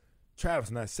 especially, Travis,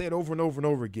 and I say it over and over and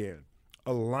over again,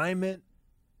 alignment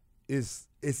it's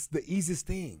the easiest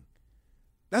thing.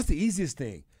 That's the easiest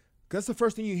thing. That's the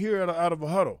first thing you hear out of a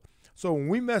huddle. So when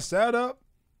we mess that up,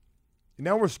 and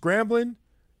now we're scrambling,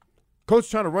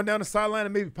 coach trying to run down the sideline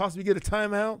and maybe possibly get a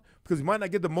timeout because he might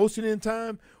not get the motion in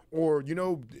time, or,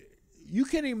 you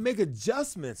can't even make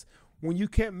adjustments when you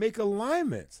can't make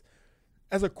alignments.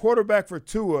 As a quarterback for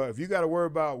Tua, if you got to worry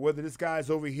about whether this guy's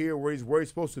over here where he's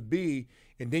supposed to be,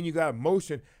 and then you got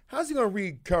motion, how's he going to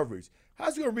read coverage?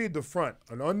 How's he going to read the front?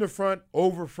 An under front,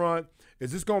 over front?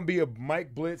 Is this going to be a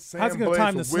Mike blitz, Sam how's he blitz,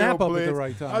 time a the snap Will up blitz? at the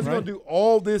right time? How's he going to do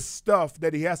all this stuff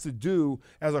that he has to do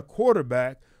as a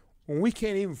quarterback when we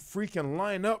can't even freaking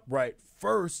line up right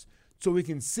first so we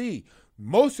can see?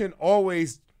 Motion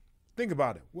always – think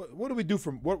about it. What do we do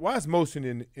why is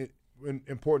motion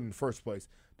important in the first place?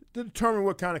 To determine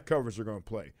what kind of coverage they're going to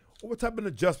play or what type of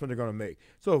adjustment they're going to make.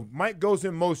 So if Mike goes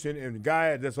in motion and the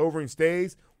guy that's over and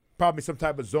stays, probably some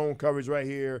type of zone coverage right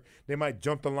here. They might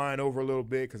jump the line over a little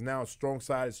bit because now strong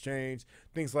side has changed,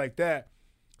 things like that.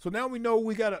 So now we know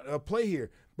we got a play here.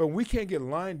 But we can't get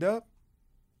lined up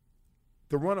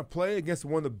to run a play against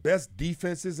one of the best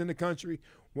defenses in the country,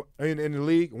 in the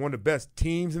league, one of the best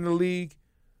teams in the league.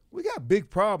 We got big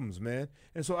problems, man.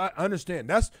 And so I understand.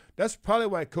 That's probably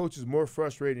why coach is more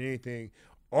frustrated than anything.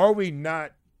 Are we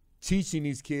not teaching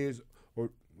these kids,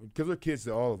 or because they're kids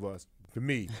to all of us, to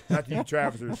me, not to you,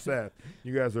 Travis or Seth.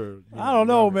 You guys are. I don't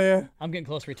know, man. I'm getting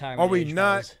close to retirement. Are we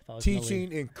not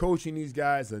teaching and coaching these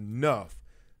guys enough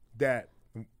that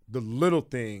the little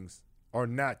things are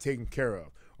not taken care of?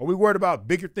 Are we worried about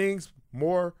bigger things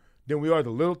more than we are the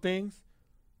little things?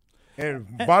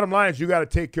 And bottom line is you got to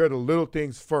take care of the little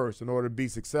things first in order to be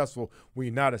successful when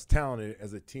you're not as talented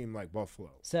as a team like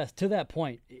Buffalo. Seth, to that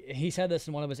point, he said this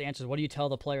in one of his answers. What do you tell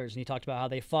the players? And he talked about how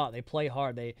they fought, they play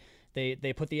hard, they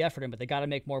put the effort in, but they got to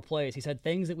make more plays. He said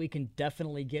things that we can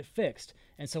definitely get fixed.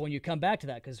 And so when you come back to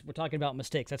that, because we're talking about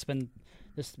mistakes, that's been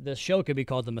this show could be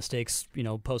called the mistakes,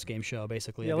 post game show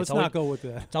basically. Yeah, let's not go with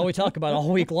that. It's all we talk about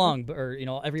all week long, or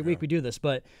every week we do this,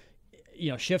 but.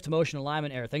 Shift, motion,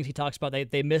 alignment error, things he talks about.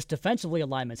 They missed defensively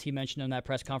alignments. He mentioned in that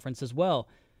press conference as well.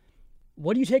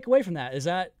 What do you take away from that? Is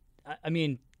that, I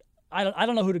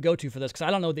don't know who to go to for this because I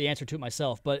don't know the answer to it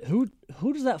myself. But who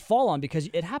does that fall on? Because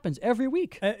it happens every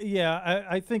week.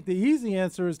 I think the easy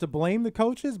answer is to blame the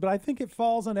coaches, but I think it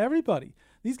falls on everybody.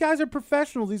 These guys are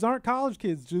professionals. These aren't college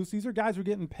kids, Juice. These are guys who are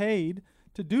getting paid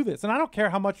to do this. And I don't care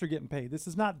how much you're getting paid. This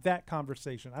is not that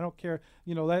conversation. I don't care.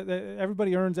 That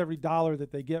everybody earns every dollar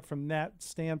that they get from that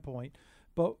standpoint.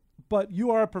 But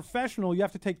you are a professional. You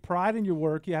have to take pride in your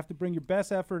work. You have to bring your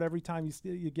best effort every time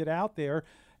you get out there.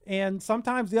 And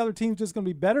sometimes the other team's just going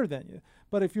to be better than you.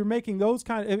 But if you're making those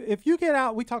if you get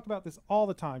out, we talk about this all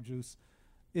the time, Juice,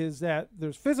 is that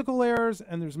there's physical errors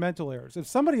and there's mental errors. If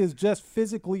somebody is just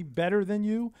physically better than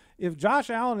you, if Josh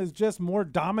Allen is just more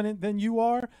dominant than you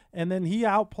are, and then he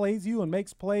outplays you and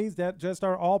makes plays that just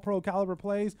are all pro caliber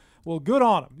plays, well, good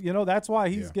on him. That's why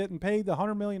he's getting paid the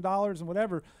 $100 million and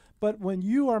whatever. But when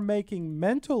you are making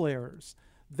mental errors,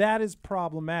 that is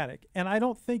problematic. And I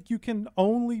don't think you can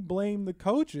only blame the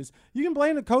coaches. You can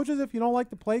blame the coaches if you don't like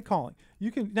the play calling. You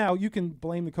can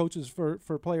blame the coaches for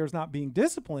players not being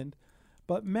disciplined.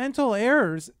 But mental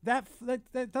errors, that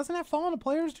doesn't that fall on the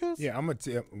players, Juice? Yeah, I'm going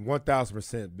to tell you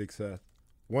 1,000%, Big Seth.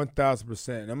 1,000%.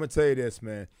 And I'm going to tell you this,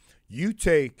 man. You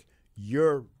take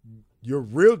your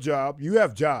real job. You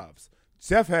have jobs.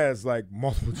 Seth has,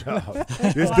 multiple jobs.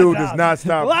 This dude does not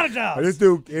stop. A lot of jobs.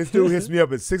 This dude hits me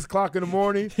up at 6 o'clock in the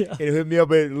morning and he'll hit me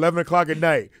up at 11 o'clock at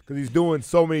night because he's doing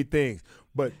so many things.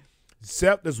 But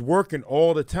Seth is working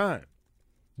all the time.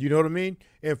 You know what I mean?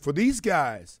 And for these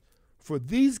guys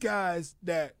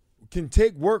that can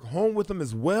take work home with them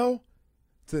as well,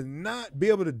 to not be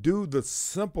able to do the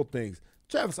simple things.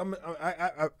 Travis,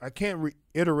 I can't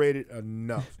reiterate it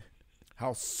enough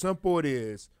how simple it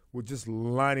is with just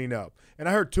lining up. And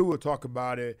I heard Tua talk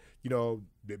about it,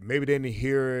 maybe they didn't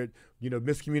hear it,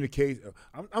 miscommunication.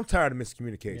 I'm tired of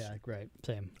miscommunication. Yeah, great.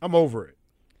 Same. I'm over it.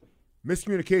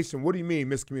 Miscommunication, what do you mean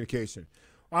miscommunication?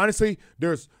 Honestly,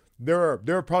 there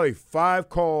are probably 5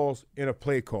 calls in a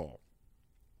play call.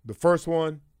 The first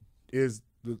one is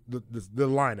the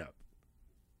lineup.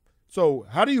 So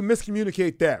how do you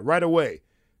miscommunicate that right away?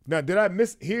 Now, did I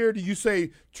mishear? Did you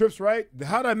say trips right?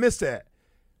 How did I miss that?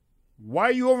 Why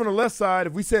are you over on the left side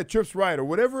if we said trips right or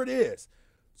whatever it is?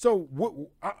 So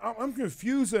I'm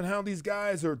confused on how these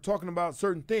guys are talking about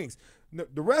certain things.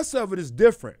 The rest of it is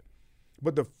different.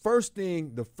 But the first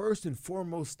and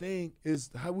foremost thing is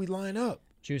how we line up.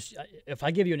 Juice, if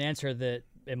I give you an answer that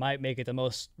it might make the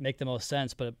most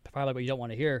sense, but probably what you don't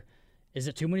want to hear, is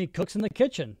it too many cooks in the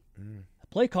kitchen?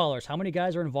 Play callers, how many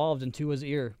guys are involved in Tua's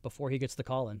ear before he gets the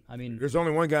call in? I mean, there's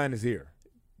only one guy in his ear,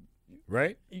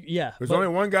 right? Yeah. There's only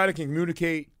one guy that can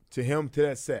communicate to him to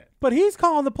that set. But he's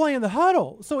calling the play in the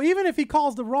huddle. So even if he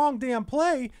calls the wrong damn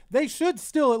play, they should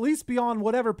still at least be on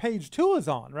whatever page Tua's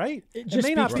on, right? It just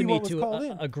may not speaks be to me what was to called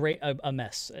in. a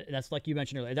mess. That's like you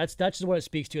mentioned earlier. That's just what it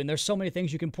speaks to. And there's so many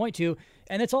things you can point to,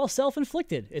 and it's all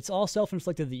self-inflicted. It's all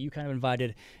self-inflicted that you kind of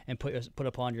invited and put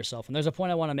upon yourself. And there's a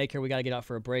point I want to make here. We got to get out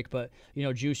for a break. But,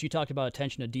 Juice, you talked about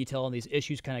attention to detail and these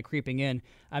issues kind of creeping in.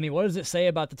 I mean, what does it say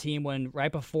about the team when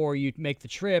right before you make the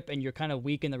trip and you're kind of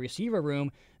weak in the receiver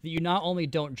room that you not only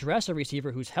don't dress a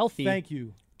receiver who's healthy, Thank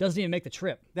you, doesn't even make the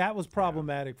trip? That was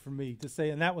problematic for me to say,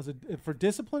 and that was for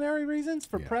disciplinary reasons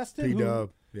for Preston.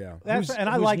 P-Dub, yeah. And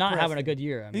I who's like not Preston. having a good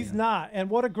year. I mean, He's not, and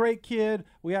what a great kid.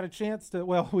 We had a chance to.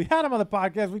 Well, we had him on the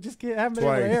podcast. We just haven't been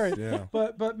able to hear it. Yeah.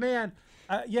 But man,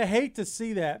 you hate to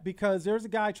see that because there's a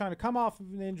guy trying to come off of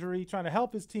an injury, trying to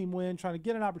help his team win, trying to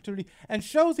get an opportunity, and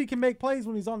shows he can make plays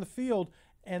when he's on the field.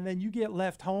 And then you get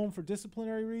left home for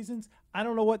disciplinary reasons. I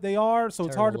don't know what they are, so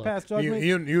it's hard to pass judgment.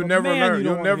 You never learn.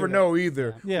 You'll never know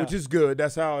either, which is good.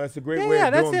 That's a great way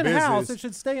of doing business. Yeah, that's in-house. It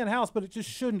should stay in-house, but it just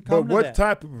shouldn't come to that. But what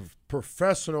type of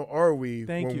professional are we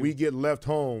when we get left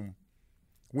home?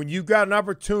 When you got an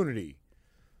opportunity.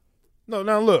 No,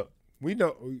 now look. We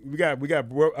know we got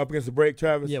up against the break,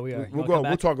 Travis. Yeah, we are.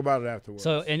 We'll talk about it afterwards.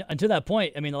 So, and to that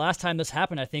point, I mean, the last time this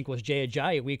happened, I think, was Jay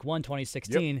Ajayi, Week 1,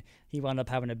 2016. Yep. He wound up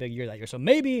having a big year that year. So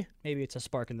maybe it's a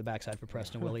spark in the backside for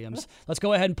Preston Williams. Let's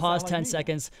go ahead and pause 10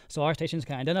 seconds so our stations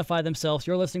can identify themselves.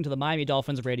 You're listening to the Miami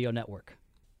Dolphins Radio Network.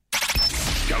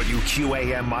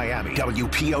 WQAM Miami,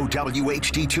 WPOW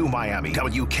HD2 Miami,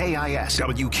 WKIS,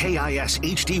 WKIS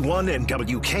HD1, and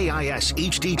WKIS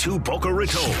HD2 Boca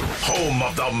Raton. Home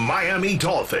of the Miami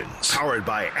Dolphins. Powered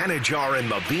by Anajar and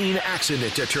Levine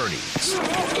Accident Attorneys.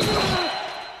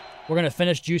 We're going to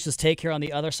finish Juice's take here on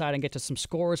the other side and get to some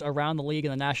scores around the league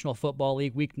in the National Football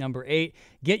League, week number 8.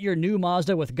 Get your new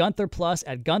Mazda with Gunther Plus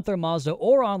at Gunther Mazda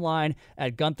or online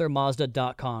at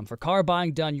GuntherMazda.com. For car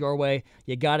buying done your way,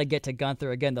 you got to get to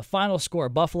Gunther. Again, the final score,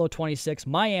 Buffalo 26,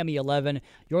 Miami 11.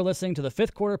 You're listening to the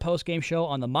fifth quarter postgame show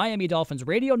on the Miami Dolphins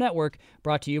Radio Network,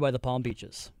 brought to you by the Palm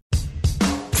Beaches.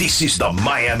 This is the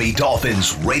Miami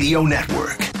Dolphins Radio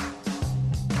Network.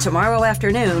 Tomorrow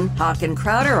afternoon, Hawk and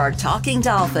Crowder are talking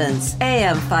Dolphins.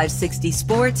 AM 560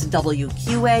 Sports,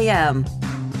 WQAM.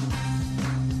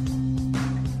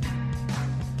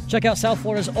 Check out South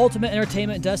Florida's ultimate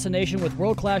entertainment destination with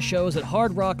world-class shows at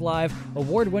Hard Rock Live,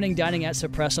 award-winning dining at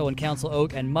Cipresso and Council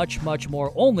Oak, and much, much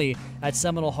more only at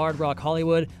Seminole Hard Rock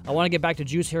Hollywood. I want to get back to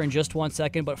Juice here in just 1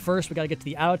 second, but first we got to get to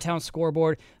the out-of-town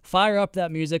scoreboard. Fire up that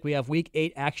music. We have Week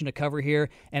 8 action to cover here,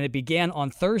 and it began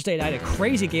on Thursday night. A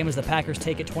crazy game as the Packers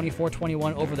take it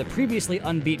 24-21 over the previously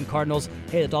unbeaten Cardinals.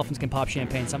 Hey, the Dolphins can pop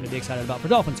champagne, something to be excited about for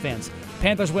Dolphins fans.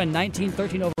 Panthers win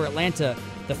 19-13 over Atlanta.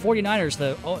 The 49ers,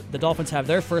 the Dolphins have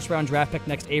their first-round draft pick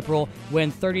next April,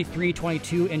 win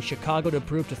 33-22 in Chicago to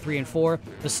prove to 3-4.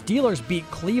 The Steelers beat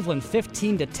Cleveland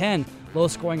 15-10,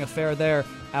 low-scoring affair there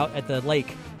out at the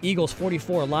Lake. Eagles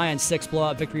 44, Lions 6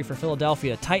 blowout victory for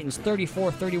Philadelphia. Titans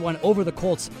 34-31 over the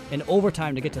Colts in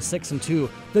overtime to get to 6-2.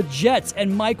 The Jets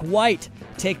and Mike White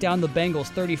take down the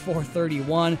Bengals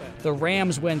 34-31. The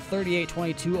Rams win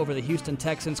 38-22 over the Houston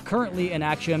Texans. Currently in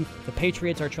action, the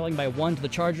Patriots are trailing by 1 to the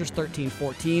Chargers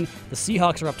 13-14. The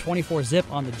Seahawks are up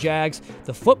 24-zip on the Jags.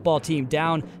 The football team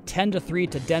down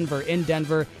 10-3 to Denver in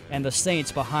Denver. And the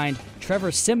Saints, behind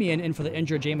Trevor Siemian in for the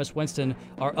injured Jameis Winston,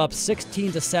 are up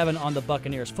 16-7 on the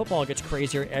Buccaneers. Football gets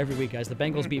crazier every week, guys. The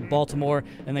Bengals beat Baltimore,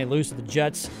 and they lose to the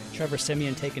Jets. Trevor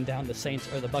Siemian taking down the Saints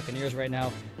or the Buccaneers right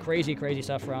now. Crazy, crazy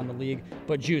stuff around the league.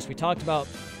 But, Juice, we talked about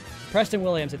Preston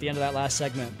Williams at the end of that last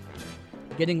segment.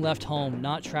 getting left home,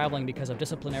 not traveling because of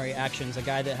disciplinary actions. A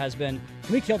guy that has been.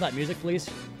 Can we kill that music, please?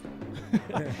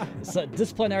 So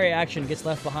disciplinary action, gets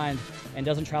left behind and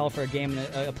doesn't travel for a game.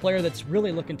 And a player that's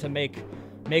really looking to make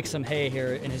some hay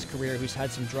here in his career, who's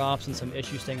had some drops and some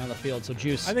issues staying on the field. So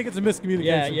Juice, I think it's a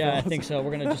miscommunication. Yeah, I think so.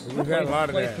 We're gonna just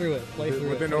play through it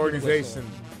within the organization.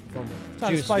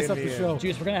 Trying to spice up the show.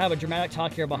 Juice, we're gonna have a dramatic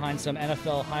talk here behind some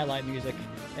NFL highlight music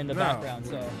in the background.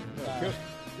 So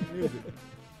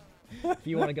if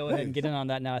you want to go ahead and get in on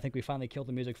that now, I think we finally killed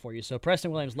the music for you. So Preston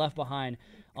Williams left behind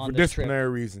on this trip.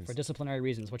 For disciplinary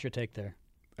reasons. What's your take there?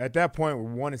 At that point,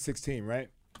 we're 1-16, right?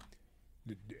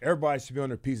 Everybody should be on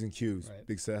their P's and Q's, right.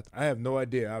 Big Seth. I have no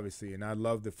idea, obviously, and I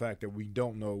love the fact that we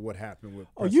don't know what happened with.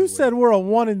 You said we're a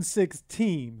 1-6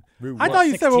 team. I thought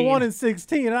you said we're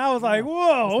 1-16, and I was like,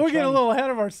 "Whoa, we're getting a little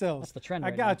ahead of ourselves." That's the trend.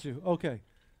 I got you. Okay,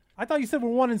 I thought you said we're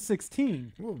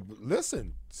 1-16. Well,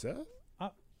 listen, Seth.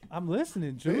 I'm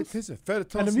listening, Juice. Fais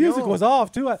attention. And the music was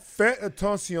off too. Fais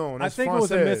attention. I think it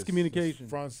was a miscommunication.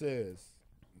 Français.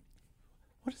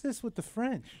 What is this with the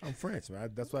French? I'm French,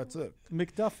 man. That's what I took.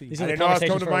 McDuffie. I didn't know I was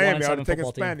coming to Miami. I would have taken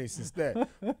Spanish instead.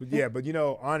 But you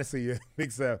know, honestly,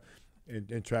 Big Seth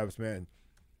and Travis, man,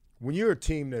 when you're a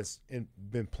team that's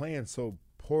been playing so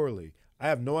poorly, I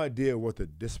have no idea what the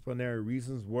disciplinary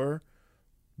reasons were,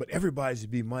 but everybody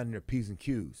should be minding their P's and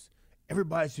Q's.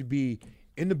 Everybody should be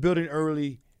in the building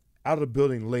early, out of the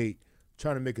building late,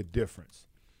 trying to make a difference.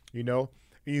 You know?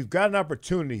 And you've got an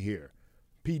opportunity here,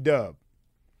 P-Dub.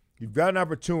 You've got an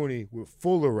opportunity with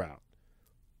Fuller out.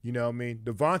 You know what I mean?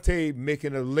 Devontae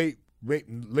making a late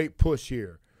push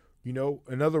here. You know,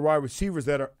 and other wide receivers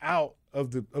that are out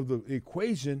of the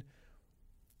equation.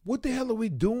 What the hell are we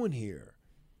doing here?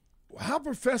 How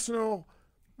professional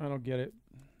I don't get it.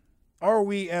 Are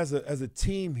we as a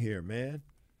team here, man?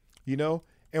 You know?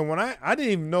 And when I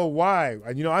didn't even know why.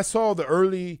 You know, I saw the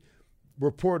early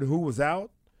report of who was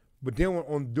out, but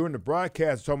then during the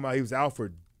broadcast talking about he was out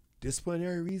for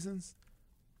disciplinary reasons.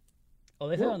 Oh,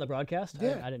 they said it on the broadcast?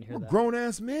 Yeah. I didn't hear that.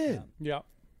 Grown-ass men. Yeah.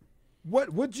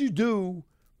 What'd you do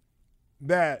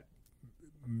that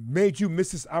made you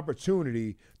miss this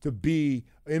opportunity to be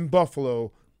in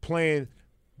Buffalo playing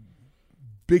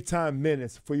big-time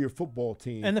minutes for your football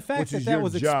team? And the fact that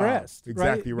was expressed.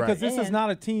 Exactly right. Because this is not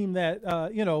a team that,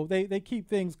 they keep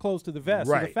things close to the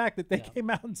vest. Right. So the fact that they came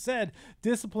out and said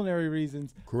disciplinary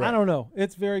reasons, Correct. I don't know.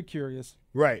 It's very curious.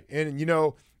 Right. And, you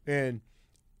know, and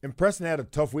Preston had a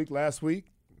tough week last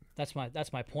week. That's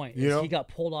my point. You know? He got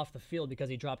pulled off the field because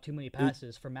he dropped too many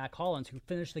passes for Matt Collins, who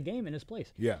finished the game in his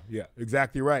place. Yeah,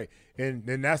 exactly right. And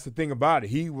that's the thing about it.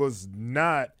 He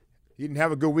didn't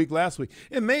have a good week last week.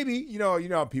 And maybe, you know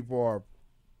how people are,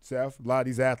 Seth, a lot of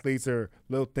these athletes are a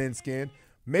little thin-skinned.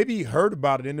 Maybe he heard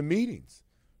about it in the meetings.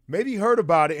 Maybe he heard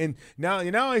about it, and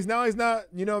now he's not,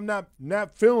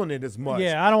 not feeling it as much.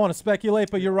 Yeah, I don't want to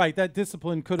speculate, but you're right. That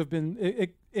discipline could have been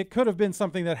it could have been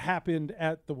something that happened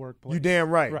at the workplace. You damn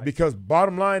right. Because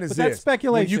bottom line is but this: that's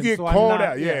speculation. When you get so called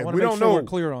out, we don't know. We're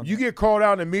clear on you get called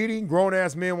out in a meeting, grown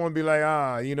ass men want to be like,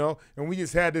 and we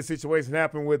just had this situation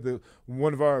happen with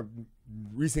one of our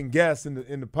recent guests in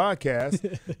the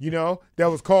podcast, that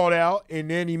was called out, and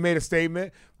then he made a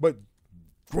statement. But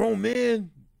grown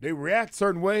men, they react a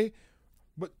certain way.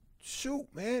 But shoot,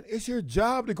 man, it's your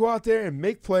job to go out there and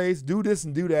make plays, do this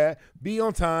and do that, be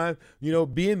on time,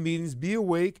 be in meetings, be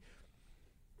awake.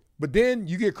 But then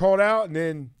you get called out, and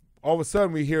then all of a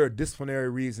sudden we hear a disciplinary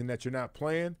reason that you're not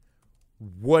playing.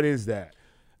 What is that?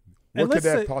 What could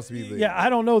that possibly be? Yeah, I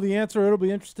don't know the answer. It'll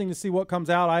be interesting to see what comes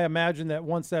out. I imagine that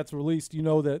once that's released,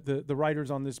 that the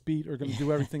writers on this beat are going to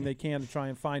do everything they can to try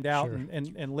and find out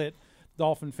and let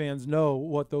Dolphin fans know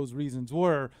what those reasons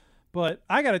were. But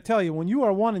I got to tell you, when you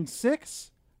are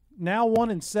 1-6, now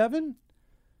 1-7,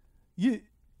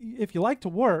 if you like to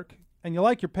work and you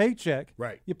like your paycheck,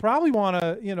 right, you probably want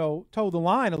to toe the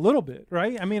line a little bit,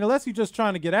 right? I mean, unless you're just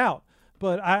trying to get out.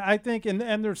 But I think,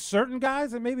 and there's certain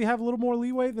guys that maybe have a little more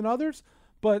leeway than others,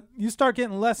 but you start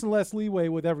getting less and less leeway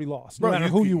with every loss, no matter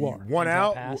who you are. One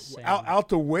out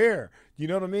to where? You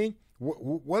know what I mean?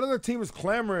 What other team is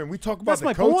clamoring? We talk about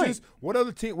the coaches. Point. What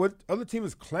other team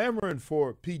is clamoring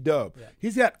for P-Dub? Yeah.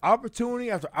 He's had opportunity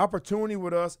after opportunity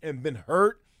with us and been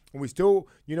hurt, and we still,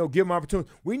 give him opportunity.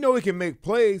 We know he can make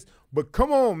plays, but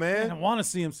come on, man. I want to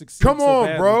see him succeed. Come on,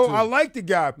 so bro. too. I like the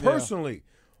guy personally. Yeah.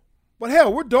 But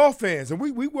hell, we're Dolphins, and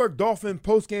we work Dolphin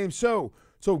post-game show.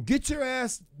 So get your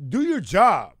ass, do your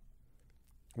job.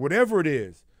 Whatever it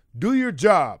is, do your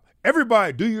job.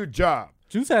 Everybody do your job.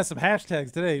 Juice has some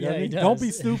hashtags today. Yeah, he does. Don't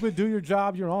be stupid. Do your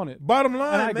job. You're on it. Bottom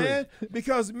line, man,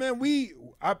 because, man,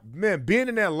 being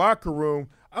in that locker room,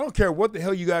 I don't care what the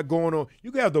hell you got going on.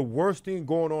 You can have the worst thing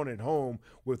going on at home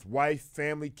with wife,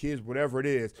 family, kids, whatever it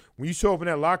is. When you show up in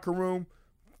that locker room,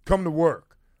 come to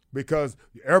work, because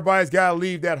everybody's got to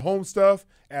leave that home stuff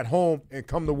at home and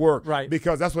come to work. Right.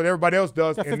 Because that's what everybody else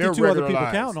does in their 52 regular other people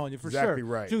lives. counting on you, for exactly sure.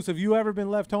 Right. Juice, have you ever been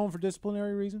left home for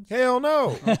disciplinary reasons? Hell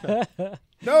no.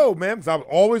 No, man, because I'm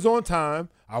always on time.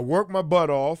 I work my butt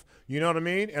off, you know what I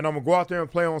mean? And I'm going to go out there and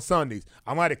play on Sundays.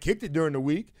 I might have kicked it during the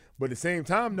week, but at the same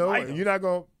time, no, you're not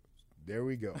going to – there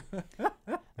we go.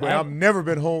 But I've never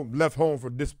been left home for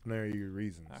disciplinary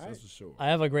reasons. That's for sure. I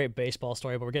have a great baseball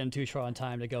story, but we're getting too short on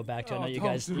time to go back to. I know you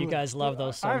guys love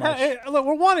those so much. Look,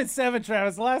 we're 1-7,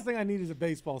 Travis. The last thing I need is a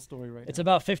baseball story right now. It's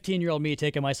about 15-year-old me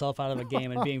taking myself out of a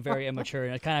game and being very immature,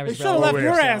 and it kind of They should have left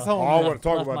your ass home. I want to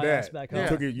talk about that.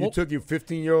 You took your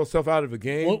 15-year-old self out of a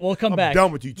game. We'll come back. I'm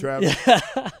done with you, Travis.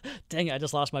 Dang it, I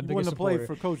just lost my biggest wouldn't supporter. have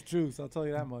played for Coach Juice, I'll tell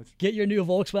you that much. Get your new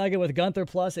Volkswagen with Gunther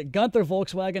Plus at Gunther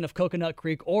Volkswagen of Coconut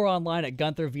Creek or online at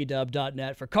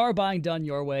GuntherVW.net. For car buying done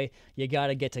your way, you got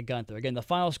to get to Gunther. Again, the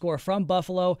final score from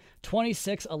Buffalo,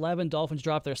 26-11. Dolphins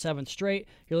dropped their 7th straight.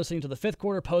 You're listening to the 5th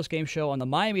quarter postgame show on the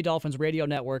Miami Dolphins Radio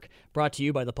Network, brought to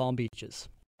you by the Palm Beaches.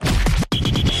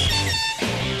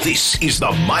 This is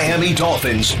the Miami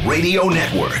Dolphins Radio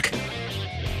Network.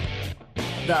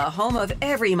 The home of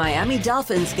every Miami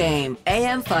Dolphins game.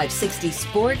 AM 560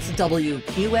 Sports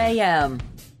WQAM.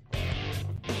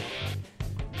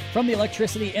 From the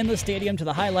electricity in the stadium to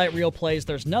the highlight reel plays,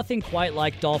 there's nothing quite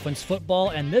like Dolphins football,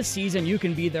 and this season you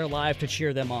can be there live to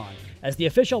cheer them on. As the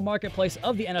official marketplace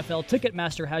of the NFL,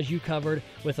 Ticketmaster has you covered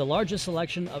with the largest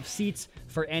selection of seats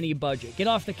for any budget. Get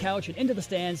off the couch and into the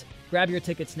stands. Grab your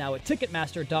tickets now at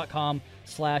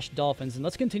Ticketmaster.com/Dolphins. And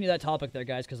let's continue that topic there,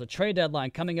 guys, because the trade deadline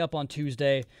coming up on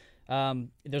Tuesday.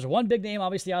 There's one big name,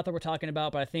 obviously, out there we're talking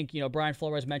about, but I think, Brian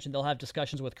Flores mentioned they'll have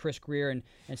discussions with Chris Greer and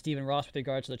Stephen Ross with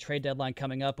regards to the trade deadline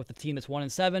coming up with the team that's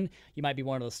 1-7. You might be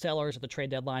one of the sellers at the trade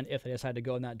deadline if they decide to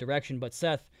go in that direction. But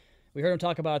Seth, we heard him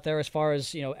talk about it there as far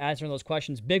as, answering those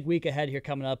questions. Big week ahead here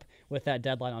coming up with that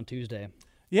deadline on Tuesday.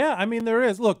 Yeah, I mean, there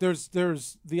is. Look, there's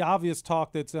the obvious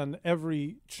talk that's on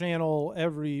every channel,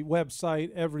 every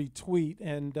website, every tweet,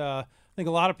 and I think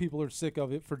a lot of people are sick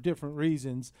of it for different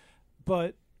reasons.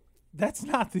 But that's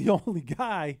not the only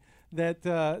guy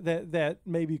that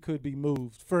maybe could be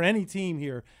moved for any team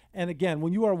here. And again,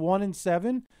 when you are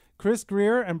 1-7, Chris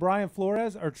Greer and Brian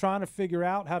Flores are trying to figure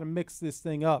out how to mix this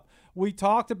thing up. We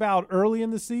talked about early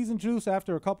in the season, Juice,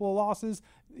 after a couple of losses,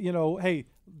 hey,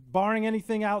 barring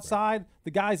anything outside,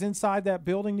 the guys inside that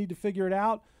building need to figure it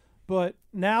out. But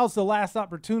now's the last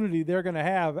opportunity they're going to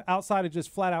have outside of just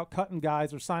flat out cutting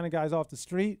guys or signing guys off the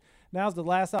street. Now's the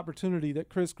last opportunity that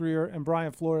Chris Greer and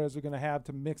Brian Flores are going to have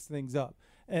to mix things up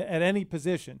at any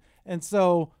position. And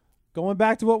so going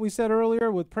back to what we said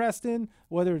earlier with Preston,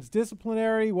 whether it's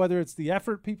disciplinary, whether it's the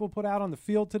effort people put out on the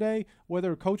field today,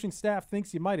 whether a coaching staff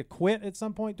thinks you might have quit at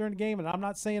some point during the game, and I'm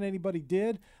not saying anybody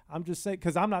did. I'm just saying,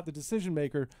 because I'm not the decision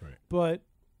maker, right. But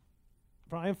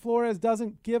Brian Flores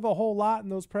doesn't give a whole lot in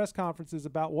those press conferences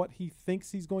about what he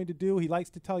thinks he's going to do. He likes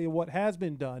to tell you what has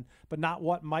been done, but not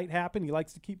what might happen. He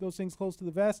likes to keep those things close to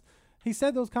the vest. He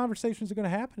said those conversations are going to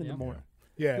happen in the morning.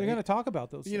 Yeah. They're going to talk about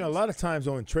those things. A lot of times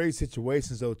on trade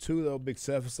situations, though, Big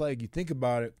Seth, it's like you think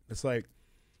about it, it's like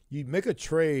you make a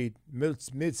trade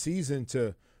mid-season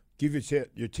to give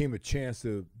your team a chance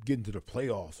to get into the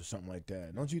playoffs or something like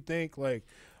that. Don't you think,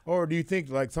 or do you think,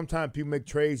 sometimes people make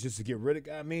trades just to get rid of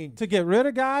guys? To get rid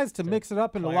of guys, to mix it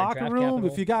up in the locker room. Capital.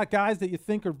 If you got guys that you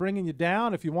think are bringing you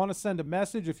down, if you want to send a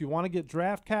message, if you want to get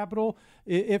draft capital,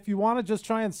 if you want to just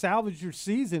try and salvage your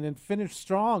season and finish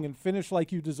strong and finish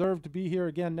like you deserve to be here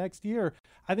again next year,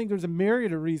 I think there's a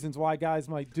myriad of reasons why guys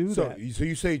might do that. So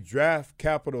you say draft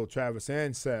capital, Travis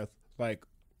and Seth, we're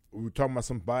talking about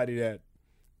somebody that's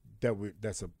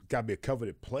got to be a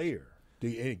coveted player. Do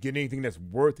you get anything that's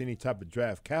worth any type of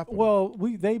draft capital? Well,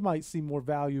 they might see more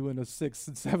value in a 6th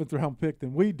and 7th round pick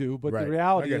than we do, but the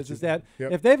reality is that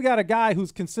if they've got a guy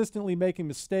who's consistently making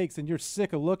mistakes and you're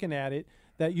sick of looking at it,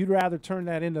 that you'd rather turn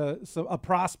that into a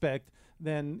prospect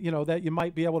than, that you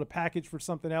might be able to package for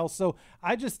something else. So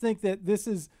I just think that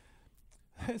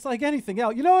it's like anything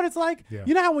else. You know what it's like? Yeah.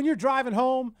 You know how when you're driving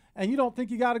home and you don't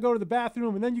think you got to go to the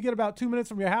bathroom, and then you get about 2 minutes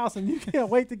from your house and you can't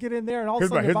wait to get in there, and all of a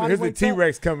sudden your body wakes up. Here's the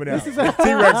T-Rex coming out.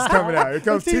 T-Rex is coming out. Here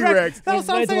comes T-Rex. That's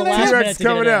what I'm saying. T-Rex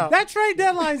coming out. That trade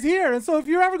deadline's here, and so if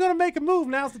you're ever going to make a move,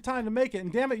 now's the time to make it.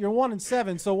 And damn it, you're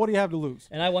 1-7. So what do you have to lose?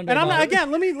 And I wonder. And I'm not,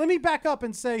 again. Let me back up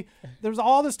and say there's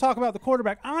all this talk about the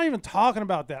quarterback. I'm not even talking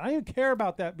about that. I don't even care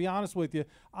about that. To be honest with you,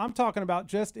 I'm talking about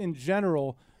just in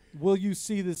general. Will you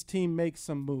see this team make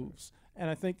some moves? And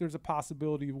I think there's a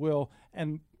possibility you will.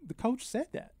 And the coach said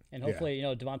that. And hopefully,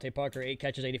 Devontae Parker, 8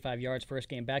 catches, 85 yards, first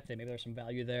game back today. Maybe there's some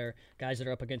value there. Guys that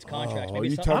are up against contracts. Maybe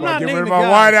you talking about getting rid of my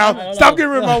wideouts? Stop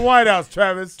getting rid of my wideouts,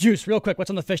 Travis. Juice, real quick. What's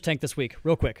on the fish tank this week?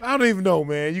 Real quick. I don't even know,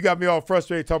 man. You got me all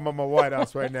frustrated talking about my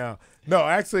wideouts right now. No,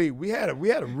 actually, we had a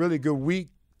really good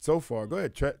week so far. Go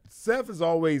ahead, Seth is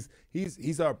always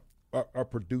he's our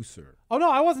producer. Oh no,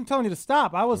 I wasn't telling you to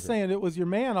stop. I was saying it was your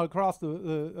man across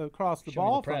the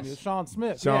ball from you, Sean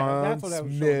Smith. That's what I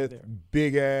was showing there.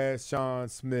 Big ass Sean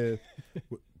Smith.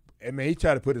 I mean, he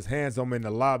tried to put his hands on me in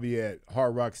the lobby at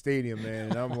Hard Rock Stadium, man.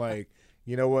 And I'm like,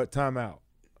 you know what? Timeout.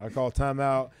 I call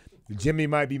timeout. Jimmy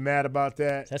might be mad about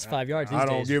that. That's 5 yards these I days.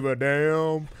 don't give a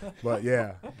damn. But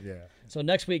yeah. So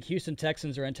next week, Houston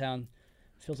Texans are in town.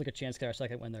 Feels like a chance to get our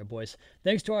second win there, boys.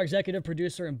 Thanks to our executive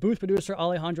producer and booth producer,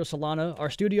 Alejandro Solana. Our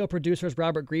studio producers,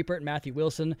 Robert Griepert and Matthew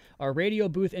Wilson. Our radio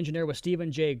booth engineer was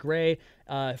Stephen J. Gray.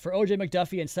 For OJ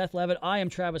McDuffie and Seth Levitt, I am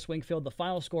Travis Wingfield. The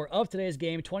final score of today's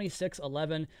game,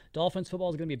 26-11. Dolphins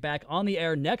football is going to be back on the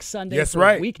air next Sunday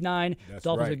for Week 9.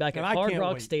 Dolphins will be back at Hard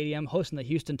Rock Stadium hosting the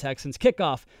Houston Texans.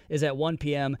 Kickoff is at 1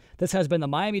 p.m. This has been the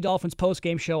Miami Dolphins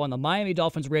postgame show on the Miami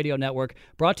Dolphins Radio Network,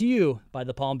 brought to you by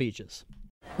the Palm Beaches.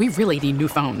 We really need new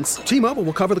phones. T-Mobile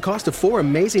will cover the cost of 4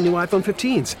 amazing new iPhone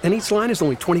 15s, and each line is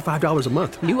only $25 a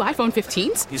month. New iPhone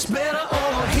 15s? It's better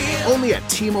over here. Only at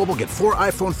T-Mobile, get 4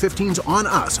 iPhone 15s on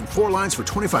us and 4 lines for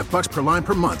 $25 per line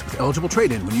per month with eligible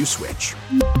trade-in when you switch.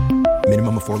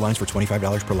 Minimum of 4 lines for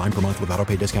 $25 per line per month with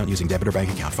autopay discount using debit or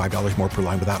bank account. $5 more per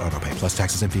line without autopay, plus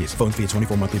taxes and fees. Phone fee at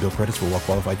 24 monthly bill credits for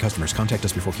well-qualified customers. Contact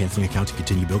us before canceling account to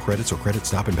continue bill credits or credit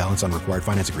stop and balance on required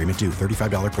finance agreement due.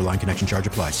 $35 per line connection charge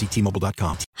applies. See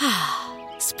T-Mobile.com.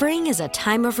 Spring is a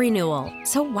time of renewal,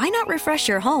 so why not refresh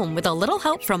your home with a little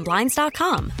help from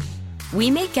Blinds.com?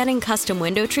 We make getting custom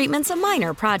window treatments a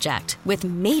minor project with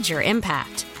major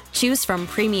impact. Choose from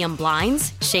premium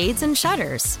blinds, shades, and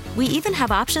shutters. We even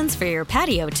have options for your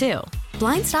patio, too.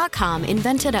 Blinds.com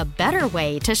invented a better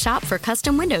way to shop for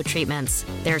custom window treatments.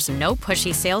 There's no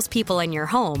pushy salespeople in your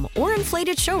home or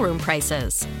inflated showroom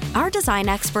prices. Our design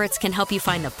experts can help you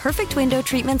find the perfect window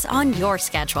treatments on your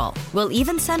schedule. We'll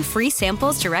even send free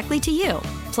samples directly to you.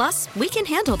 Plus, we can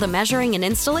handle the measuring and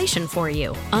installation for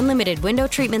you. Unlimited window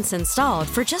treatments installed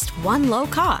for just one low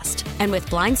cost. And with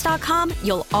Blinds.com,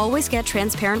 you'll always get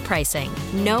transparent pricing.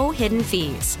 No hidden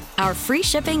fees. Our free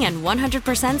shipping and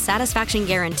 100% satisfaction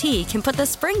guarantee can put the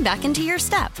spring back into your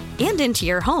step and into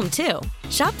your home, too.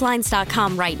 Shop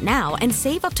Blinds.com right now and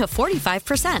save up to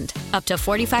 45%. Up to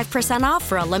 45% off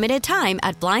for a limited time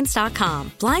at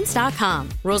Blinds.com. Blinds.com.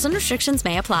 Rules and restrictions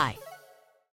may apply.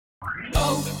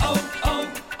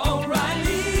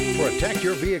 Protect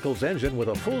your vehicle's engine with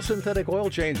a full synthetic oil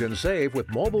change and save with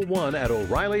Mobil 1 at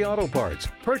O'Reilly Auto Parts.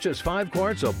 Purchase 5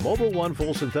 quarts of Mobil 1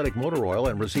 full synthetic motor oil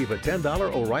and receive a $10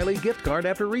 O'Reilly gift card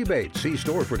after rebate. See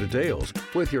store for details.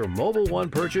 With your Mobil 1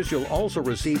 purchase, you'll also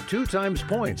receive 2 times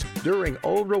points during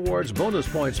O Rewards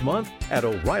Bonus Points Month at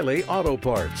O'Reilly Auto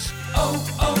Parts.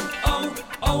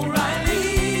 O'Reilly.